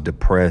 I was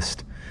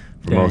depressed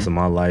for Dang. most of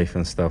my life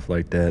and stuff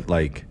like that.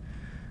 Like,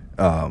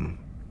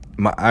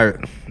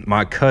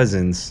 my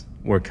cousins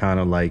were kind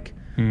of like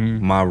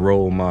my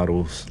role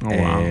models, Oh,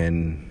 wow.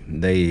 and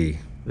they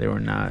They were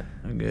not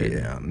good.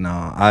 yeah,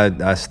 no,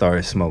 I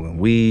started smoking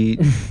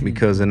weed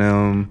because of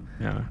them.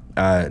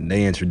 Yeah.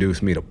 They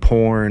introduced me to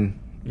porn.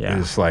 Yeah.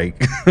 It's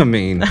like, I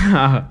mean,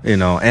 you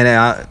know, and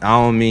I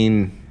don't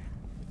mean,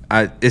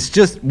 it's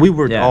just, we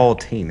were Yeah. all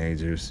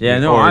teenagers. Yeah,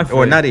 no, I feel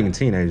or you. not even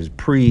teenagers,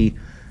 preteens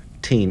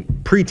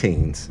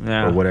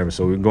Yeah. or whatever.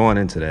 So we're going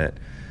into that,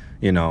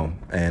 you know,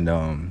 and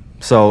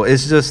so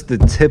it's just the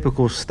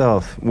typical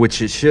stuff,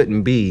 which it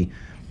shouldn't be,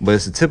 but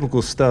it's the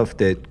typical stuff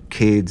that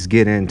kids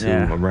get into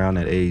Yeah. around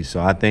that age.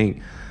 So I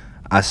think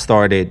I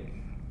started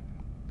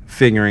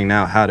figuring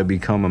out how to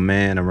become a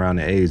man around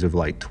the age of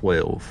like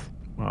 12,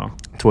 Wow.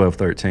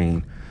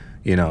 13,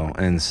 you know,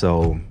 and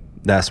so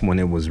that's when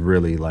it was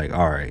really like,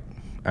 all right,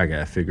 I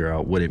gotta figure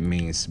out what it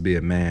means to be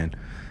a man.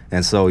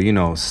 And so, you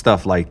know,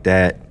 stuff like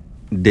that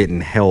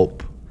didn't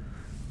help,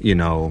 you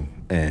know,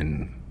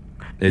 and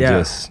it Yeah.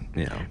 just,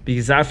 you know.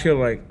 Because I feel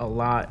like a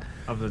lot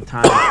of the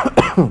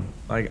time,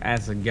 like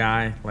as a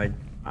guy, like,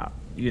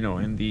 you know,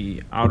 in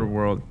the outer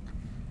world,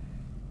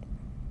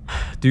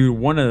 dude,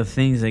 one of the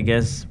things I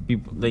guess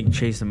people like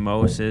chase the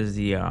most is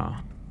the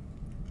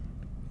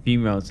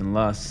females and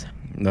lust.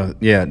 No,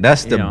 yeah,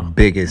 that's the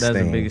biggest that's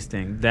thing. the biggest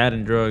thing. That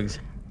and drugs.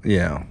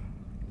 Yeah.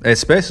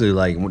 Especially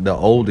like the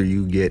older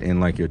you get in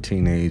like your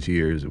teenage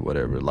years or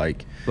whatever,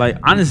 like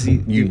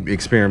honestly, you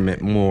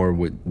experiment more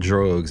with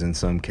drugs in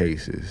some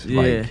cases.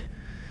 Yeah. Like,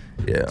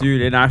 yeah.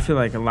 Dude, and I feel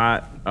like a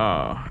lot,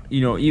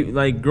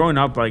 like growing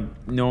up, like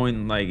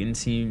knowing, like, and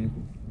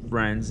seeing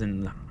friends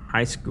in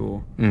high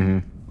school,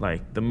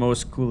 like the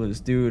most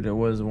coolest dude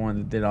was the one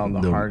that did all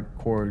the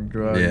hardcore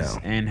drugs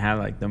and had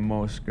like the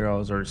most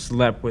girls or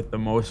slept with the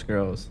most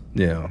girls.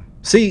 Yeah.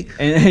 See,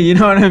 and you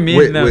know what I mean?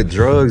 With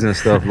drugs and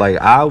stuff, like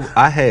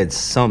I had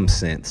some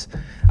sense.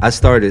 I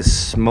started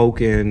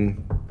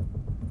smoking.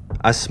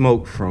 I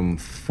smoked from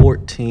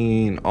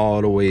 14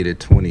 all the way to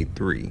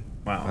 23.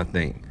 Wow. I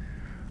think.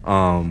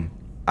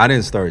 I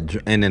didn't start,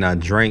 and then I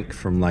drank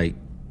from like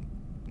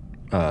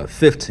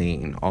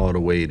 15 all the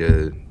way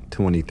to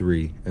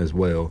 23 as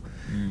well.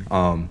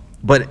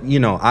 But you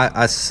know,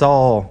 I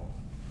saw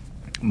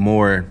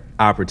more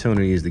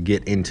opportunities to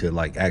get into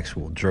like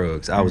actual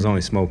drugs. I was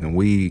only smoking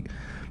weed,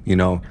 you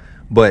know,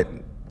 but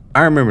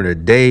I remember the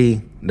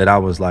day that I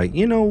was like,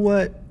 you know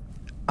what,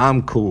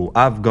 I'm cool.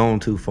 I've gone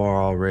too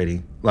far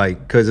already.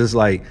 Like, cause it's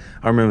like,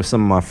 I remember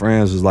some of my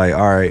friends was like,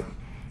 all right,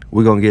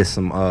 we're gonna get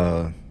some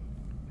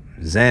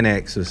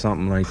Xanax or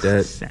something like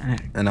that.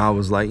 Xanax. And I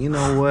was like, you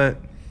know what,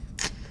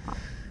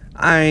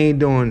 I ain't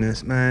doing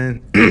this,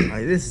 man.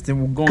 Like, this is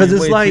going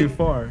way too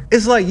far.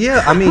 It's like,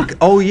 yeah, I mean,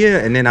 oh yeah.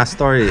 And then I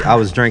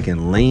was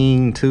drinking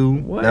lean too.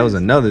 What? That was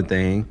another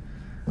thing.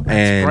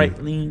 And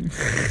Sprite lean.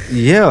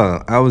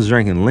 yeah, I was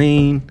drinking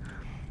lean.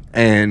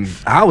 And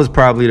I was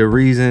probably the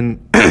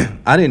reason,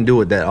 I didn't do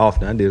it that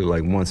often. I did it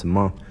like once a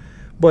month.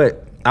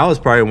 But I was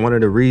probably one of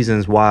the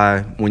reasons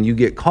why when you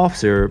get cough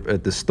syrup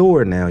at the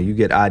store now, you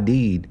get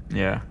ID'd.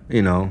 Yeah.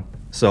 You know,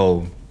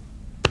 so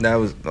that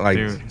was like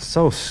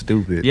so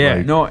stupid. Yeah,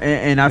 like, no,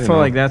 and I feel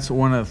like that's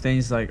one of the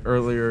things, like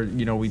earlier,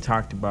 you know, we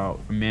talked about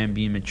a man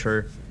being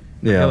mature.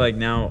 Yeah. I feel like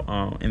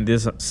now in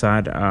this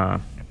side, a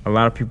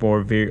lot of people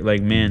are very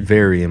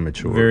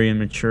immature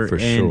and sure.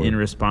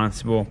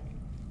 irresponsible.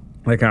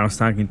 Like I was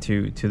talking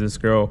to this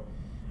girl,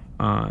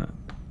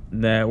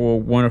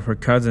 one of her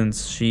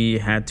cousins, she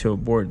had to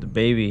abort the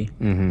baby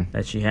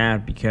that she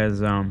had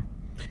because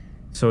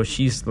so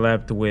she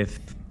slept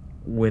with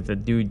a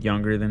dude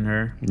younger than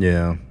her.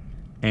 Yeah.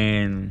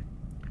 And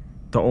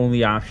the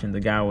only option,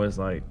 the guy was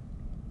like,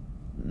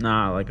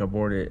 nah, like,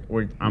 abort it,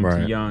 or I'm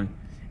too young.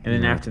 And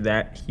then after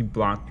that, he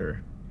blocked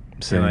her.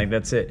 And like,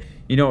 that's it.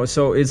 You know,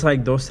 so it's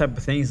like those type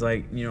of things,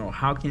 like, you know,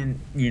 how can,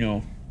 you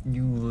know,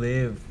 you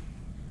live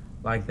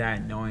like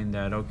that knowing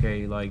that,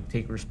 okay, like,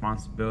 take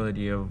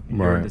responsibility of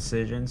your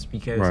decisions?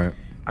 Because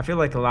I feel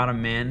like a lot of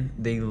men,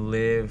 they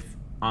live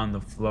on the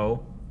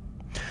flow.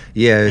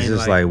 Yeah, it's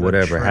just like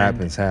whatever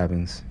happens.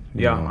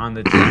 Yeah, on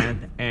the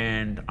trend.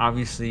 And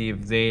obviously,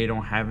 if they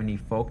don't have any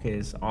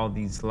focus, all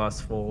these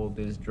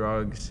these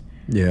drugs,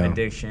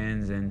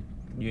 addictions, and,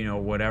 you know,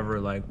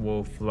 whatever, like,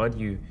 will flood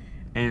you.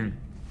 And,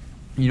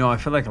 you know, I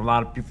feel like a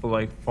lot of people,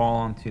 like, fall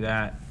onto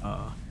that.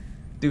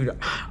 Dude,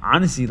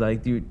 honestly,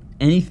 like, dude,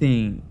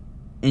 anything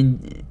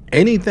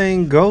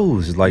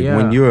goes. Like,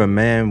 when you're a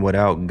man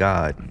without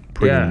God,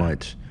 pretty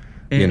much,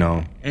 you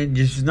know. And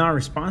just not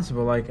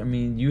responsible. Like, I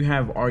mean, you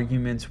have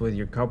arguments with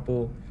your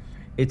couple.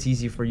 It's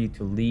easy for you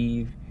to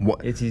leave.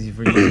 It's easy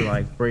for you to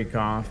like break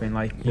off, and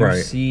like you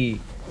see,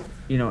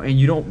 you know, and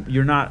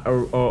you're not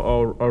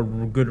a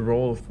good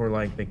role for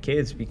like the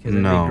kids because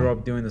they grow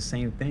up doing the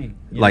same thing.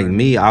 Like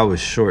me, I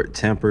was short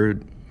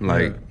tempered.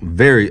 Like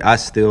I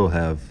still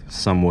have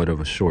somewhat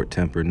of a short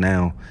temper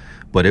now,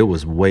 but it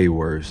was way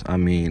worse. I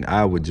mean,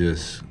 I would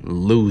just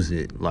lose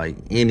it. Like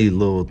any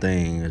little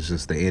thing is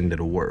just the end of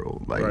the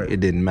world. Like it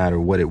didn't matter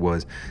what it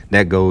was.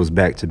 That goes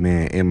back to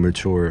being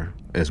immature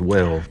as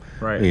well,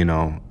 you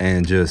know,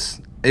 and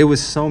just it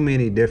was so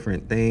many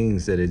different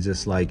things that it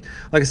just like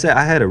I said,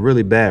 I had a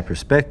really bad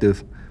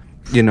perspective,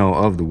 you know,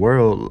 of the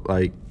world,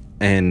 like,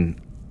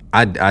 and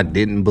I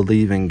didn't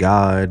believe in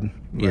God,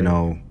 you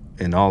know,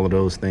 and all of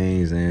those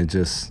things, and it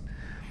just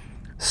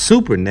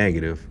super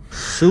negative,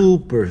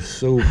 super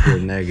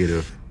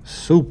negative.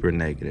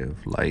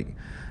 Like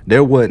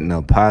there wasn't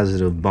a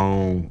positive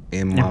bone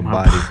in my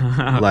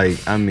body.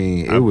 Like, I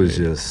mean, it was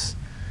just.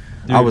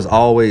 Dude. I was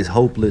always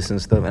hopeless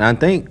and stuff. And I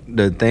think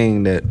the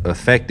thing that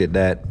affected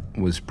that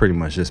was pretty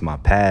much just my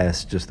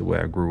past, just the way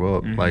I grew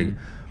up. Like,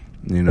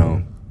 you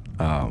know,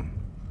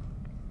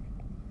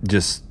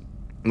 just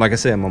like I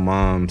said, my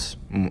mom's,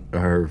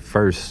 her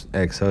first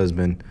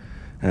ex-husband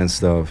and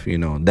stuff, you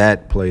know,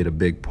 that played a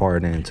big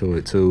part into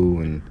it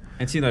too.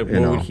 And see, like,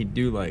 what would he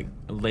do? Like,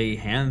 lay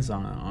hands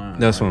on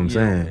that's like, what I'm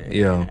saying.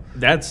 Yeah.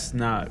 That's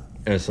not.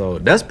 And so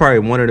that's probably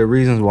one of the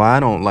reasons why I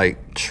don't,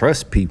 like,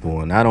 trust people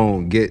and I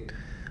don't get...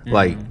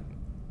 Like,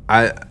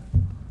 I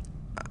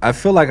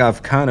feel like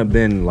I've kind of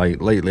been, like,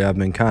 lately, I've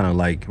been kind of,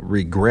 like,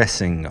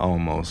 regressing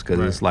almost. Because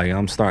it's like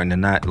I'm starting to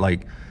not,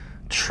 like,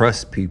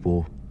 trust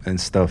people and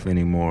stuff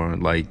anymore.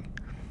 Like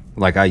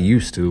I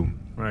used to.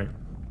 Right.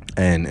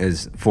 And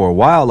as for a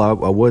while, I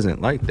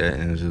wasn't like that,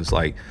 and it's just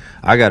like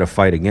I got to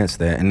fight against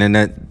that. And then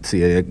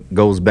it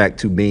goes back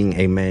to being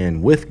a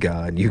man with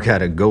God. You got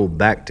to go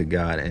back to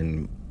God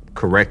and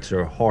correct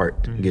your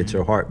heart, get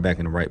your heart back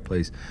in the right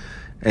place.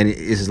 And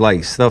it's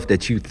like stuff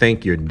that you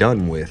think you're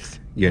done with,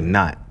 you're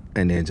not,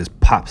 and then it just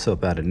pops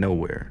up out of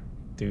nowhere.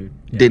 Dude,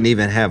 Didn't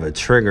even have a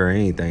trigger or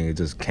anything. It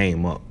just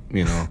came up,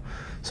 you know.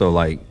 So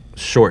like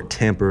short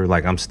temper,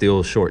 like I'm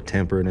still short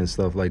tempered and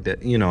stuff like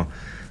that, you know.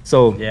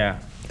 So yeah,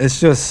 it's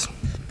just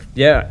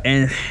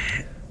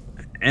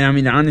and I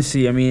mean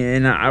honestly, I mean,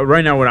 and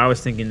right now what I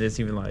was thinking is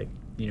even like,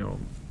 you know,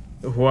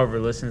 whoever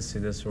listens to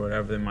this or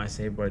whatever, they might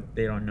say, but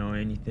they don't know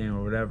anything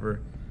or whatever.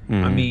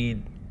 I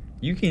mean,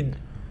 you can,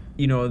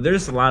 you know,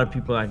 there's a lot of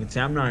people that can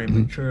say I'm not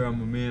even sure I'm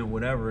a man,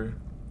 whatever,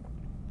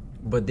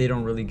 but they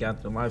don't really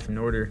got their life in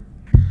order.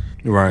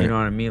 right. You know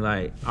what I mean?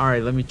 Like, all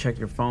right, let me check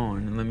your phone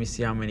and let me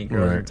see how many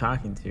girls Right. you're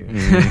talking to.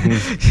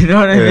 You know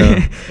what I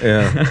mean?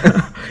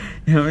 Yeah.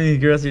 You know how many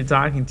girls you're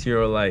talking to,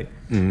 or like,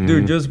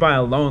 dude, just by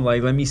alone,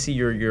 like, let me see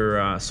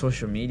your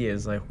social media.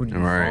 Is like, who do you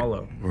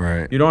follow?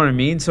 Right. You know what I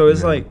mean? So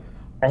it's like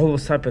all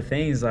those type of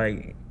things,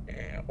 like,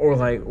 or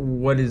like,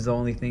 what is the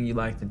only thing you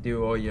like to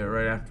do? Oh yeah,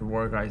 right after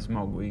work I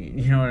smoke weed.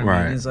 You know what I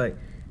Right. mean? It's like,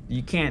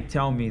 you can't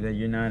tell me that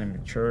you're not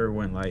immature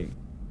when like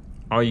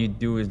all you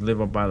do is live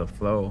up by the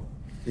flow.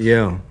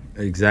 Yeah,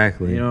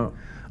 exactly. You know.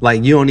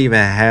 Like you don't even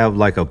have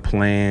like a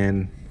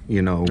plan,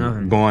 you know,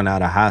 Nothing. going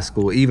out of high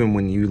school, even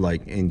when you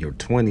like in your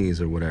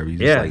 20s or whatever. You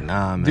just Yeah. like,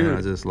 nah, man, Dude.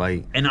 I just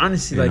like, And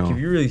honestly, you like, know. if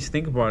you really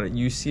think about it,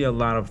 you see a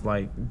lot of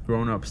like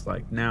grown-ups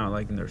like now,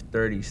 like in their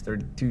 30s,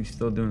 32,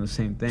 still doing the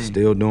same thing.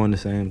 still doing the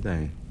same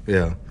thing.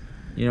 Yeah,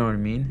 You know what I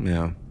mean?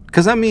 yeah.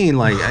 Because I mean,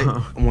 like,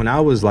 when I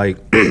was like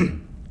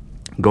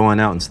going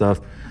out and stuff,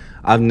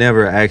 I've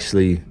never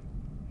actually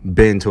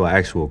been to an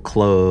actual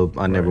club.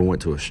 I never Right.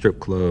 went to a strip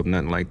club,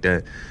 nothing like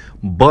that.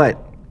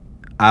 But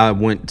I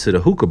went to the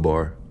hookah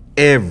bar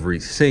every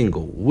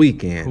single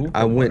weekend. Hookah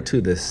I went bar.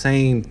 to the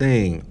same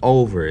thing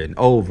over and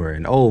over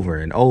and over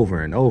and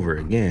over and over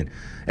again.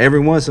 Every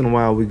once in a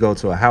while we go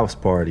to a house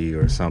party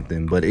or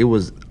something, but it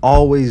was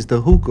always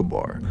the hookah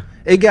bar.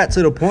 It got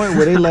to the point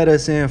where they let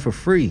us in for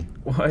free.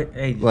 What?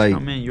 Hey, just Like,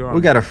 come in. You're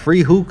we got a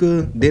free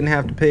hookah, didn't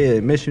have to pay an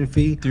admission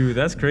fee. dude.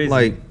 That's crazy.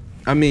 Like,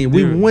 I mean,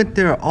 we Dude. went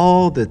there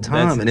all the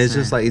time, That's and it's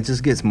just insane. like it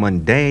just gets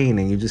mundane,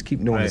 and you just keep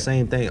doing the Right.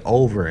 same thing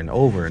over and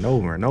over and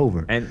over and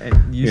over. and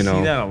you, you see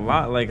know. that a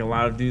lot. Like a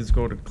lot of dudes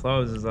go to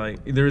clubs. It's like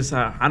there's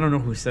I don't know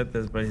who said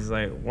this, but he's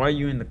like, why are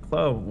you in the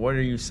club? What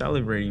are you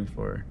celebrating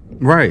for?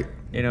 Right.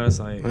 You know, it's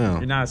like Yeah.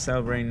 you're not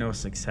celebrating no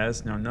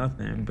success, no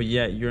nothing, but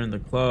yet you're in the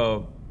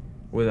club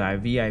with a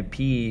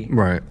VIP.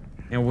 Right.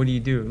 And what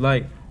do?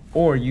 Like,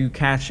 or you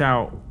cash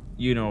out,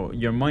 you know,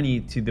 your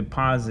money to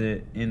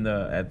deposit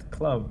at the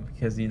club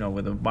because, you know,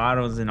 with the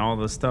bottles and all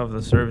the stuff,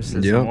 the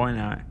services Yep. and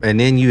whatnot. And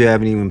then you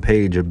haven't even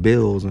paid your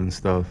bills and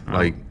stuff. Oh.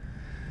 Like,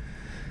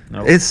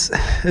 No, it's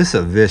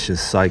a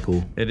vicious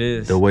cycle. it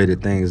is. The way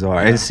that things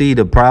are. Yeah. And see,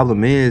 the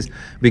problem is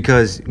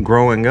because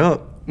growing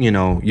up, you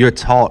know, you're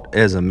taught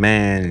as a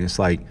man, it's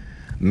like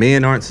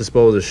men aren't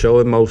supposed to show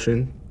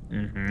emotion.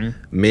 Mm-hmm.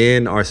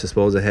 Men are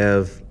supposed to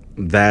have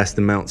vast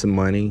amounts of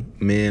money.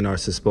 Men are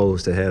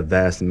supposed to have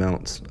vast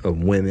amounts of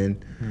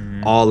women.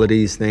 All of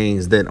these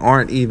things that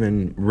aren't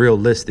even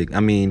realistic. I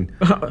mean,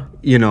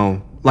 you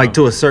know, like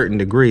to a certain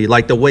degree,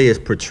 like the way it's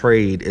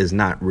portrayed is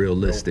not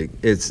realistic.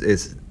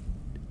 It's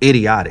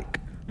idiotic,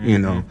 you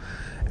know.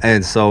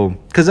 And so,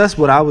 because that's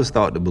what I was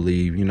thought to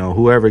believe, you know,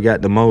 whoever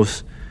got the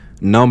most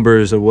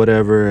numbers or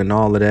whatever and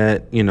all of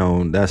that, you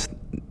know,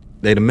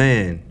 they the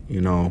man, you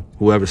know.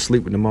 Whoever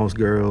sleep with the most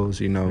girls,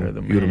 you know, You're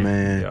the you the man.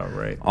 man. Yeah,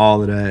 right.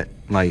 All of that,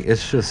 like,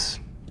 it's just,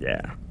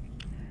 Yeah,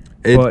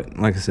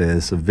 like I said,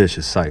 it's a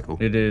vicious cycle.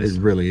 It is.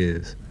 It really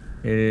is.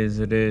 it is.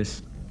 It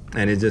is.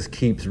 And it just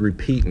keeps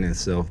repeating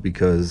itself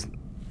because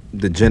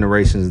the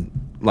generations,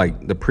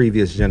 like the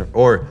previous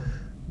or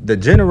the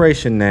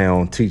generation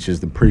now teaches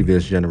the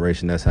previous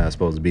generation that's how it's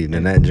supposed to be.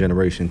 Then that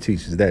generation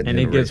teaches that And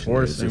generation. it gets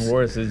worse It's and just-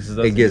 worse. It just It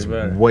doesn't gets get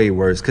better. way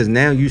worse because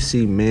now you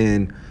see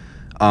men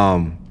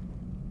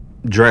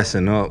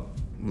dressing up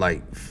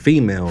like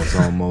females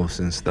almost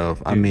and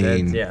stuff. I Dude, mean,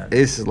 that's- yeah.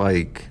 it's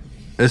like,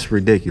 it's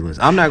ridiculous.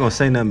 I'm not gonna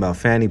say nothing about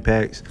fanny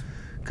packs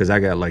because I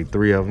got like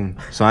 3 of them,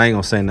 so I ain't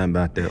gonna say nothing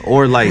about that.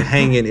 Or like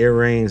hanging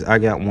earrings. I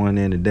got one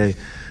in today,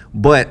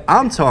 but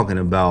I'm talking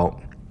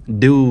about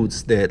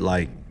dudes that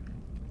like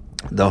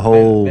the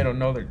whole They don't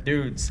know they're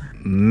dudes.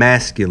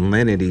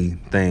 masculinity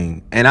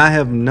thing. And I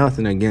have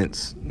nothing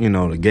against, you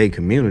know, the gay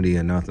community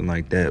or nothing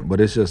like that, but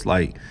it's just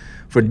like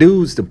for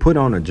dudes to put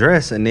on a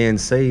dress and then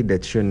say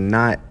that you're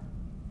not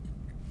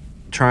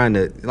trying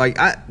to, like,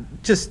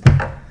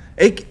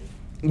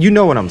 you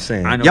know what I'm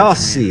saying. I know Y'all what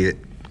you see it.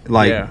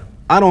 Like, Yeah.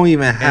 I don't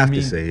even have I mean,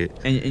 to say it.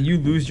 And you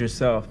lose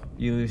yourself.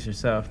 You lose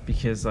yourself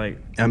because, like,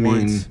 I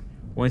mean-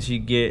 once you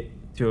get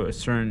to a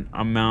certain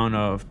amount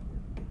of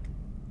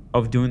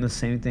doing the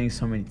same thing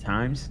so many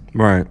times,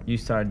 Right. you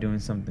start doing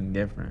something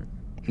different.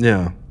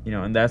 Yeah. You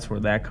know, and that's where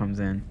that comes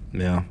in.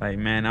 Yeah. Like,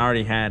 man, I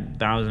already had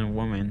 1,000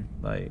 women.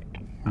 Like,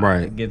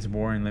 Right. It gets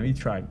boring. Let me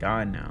try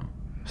God now.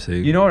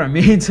 See, You know what I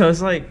mean? So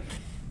it's like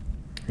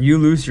you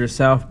lose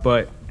yourself,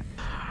 but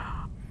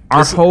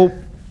our It's- hope.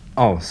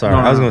 Oh, sorry.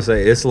 No, I was no. gonna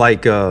say it's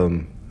like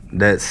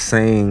that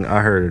saying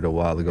I heard it a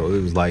while ago.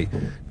 It was like,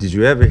 did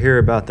you ever hear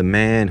about the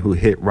man who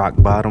hit rock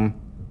bottom,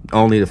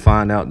 only to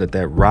find out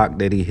that rock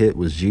that he hit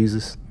was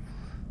Jesus?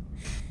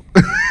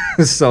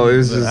 So it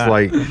was just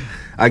like,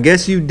 I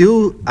guess you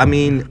do. I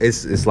mean,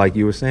 it's like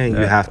you were saying,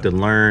 you Yeah. have to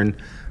learn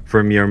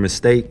from your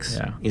mistakes,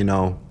 Yeah. you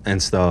know,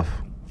 and stuff.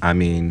 I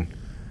mean,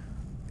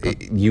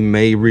 you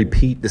may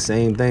repeat the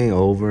same thing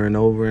over and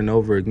over and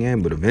over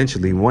again, but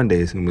eventually one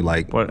day it's gonna be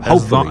like, But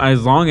hopefully.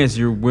 as long as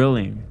you're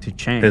willing to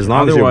change, As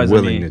long as you're Otherwise,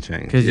 willing to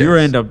change, because you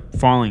yes. end up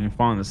falling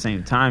at the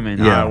same time, and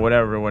Yeah.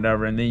 whatever,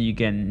 and then you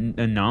get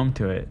numb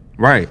to it.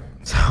 Right.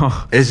 So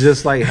It's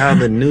just like how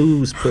the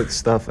news puts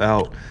stuff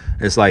out.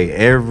 It's like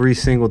every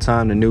single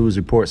time the news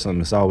reports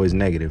something, it's always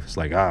negative. It's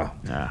like, yeah,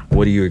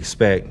 what do you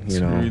expect? You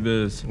screw know,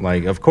 this.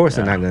 like of course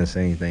Yeah. they're not gonna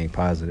say anything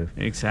positive.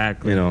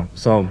 Exactly. You know.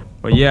 So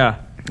But yeah.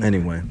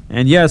 anyway,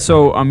 And yeah,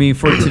 so I mean,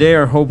 for today,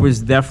 our hope is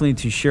definitely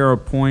to share our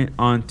point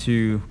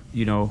onto,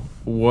 you know,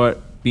 what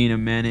being a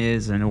man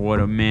is and what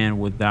a man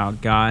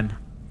without God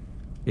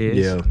is.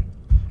 yeah.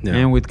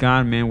 Man with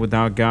God, man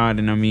without God.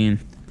 And I mean,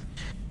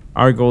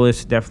 our goal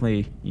is to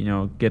definitely, you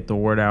know, get the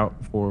word out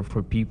for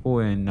people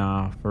and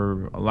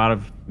for a lot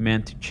of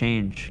men to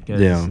change. Because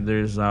Yeah.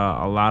 there's a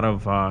lot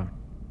of,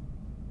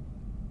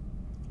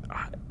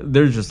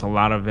 there's just a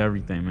lot of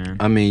everything, man.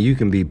 I mean, you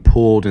can be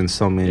pulled in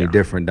so many Yeah.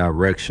 different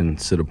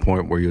directions to the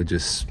point where you're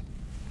just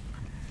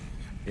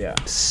Yeah.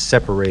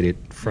 separated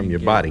from your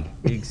body.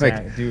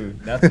 Exactly.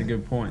 Dude, that's a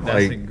good point. That's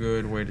like- a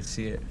good way to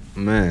see it.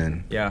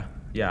 Man, Yeah,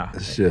 yeah.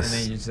 It's And just-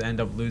 then you just end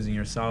up losing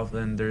yourself.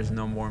 Then there's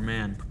no more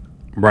man.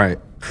 right,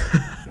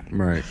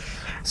 right.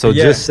 So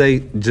Yeah.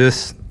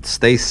 just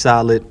stay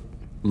solid.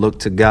 Look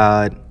to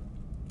God.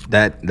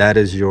 That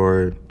is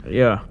your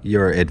Yeah,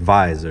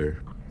 advisor.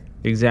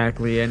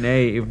 exactly. And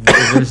hey, if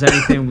there's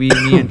anything me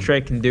and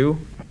Trey can do,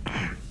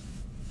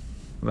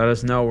 let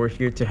us know. We're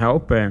here to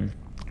help. And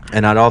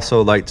I'd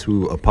also like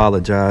to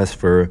apologize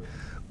for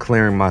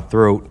clearing my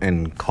throat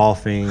and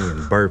coughing and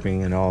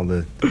burping and all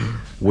the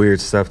weird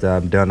stuff that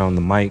I've done on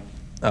the mic.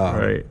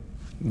 Right.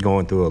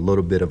 Going through a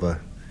little bit of a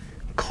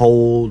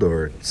cold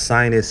or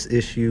sinus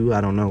issue.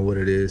 I don't know what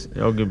it is.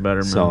 It'll get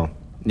better, man. So,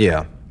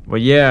 yeah.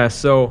 But yeah,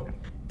 so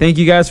thank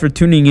you guys for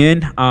tuning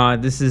in.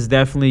 This is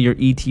definitely your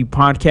ET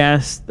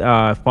podcast.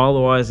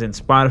 Follow us in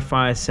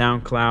Spotify,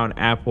 SoundCloud,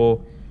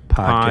 Apple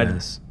Pod.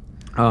 Podcast.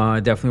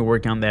 Definitely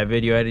working on that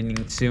video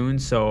editing soon,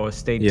 so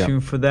stay Yep.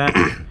 tuned for that.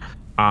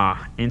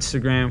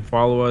 Instagram,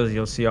 follow us.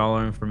 You'll see all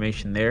our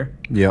information there.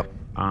 Yep.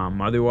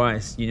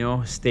 Otherwise, you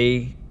know,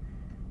 stay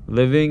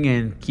living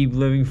and keep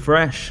living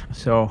fresh.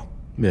 So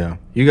Yeah.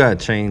 You got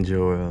to change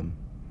your,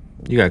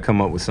 you got to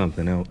come up with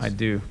something else. I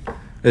do.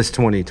 It's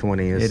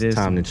 2020. It's It is.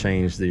 time to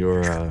change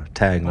your Let's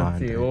tagline.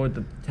 see, what would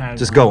the tagline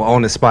Just go be?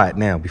 on the spot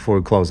now before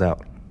we close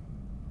out.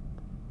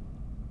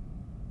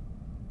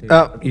 Dude.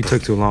 Oh, you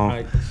took too long. All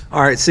right.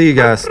 All right, see you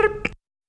guys.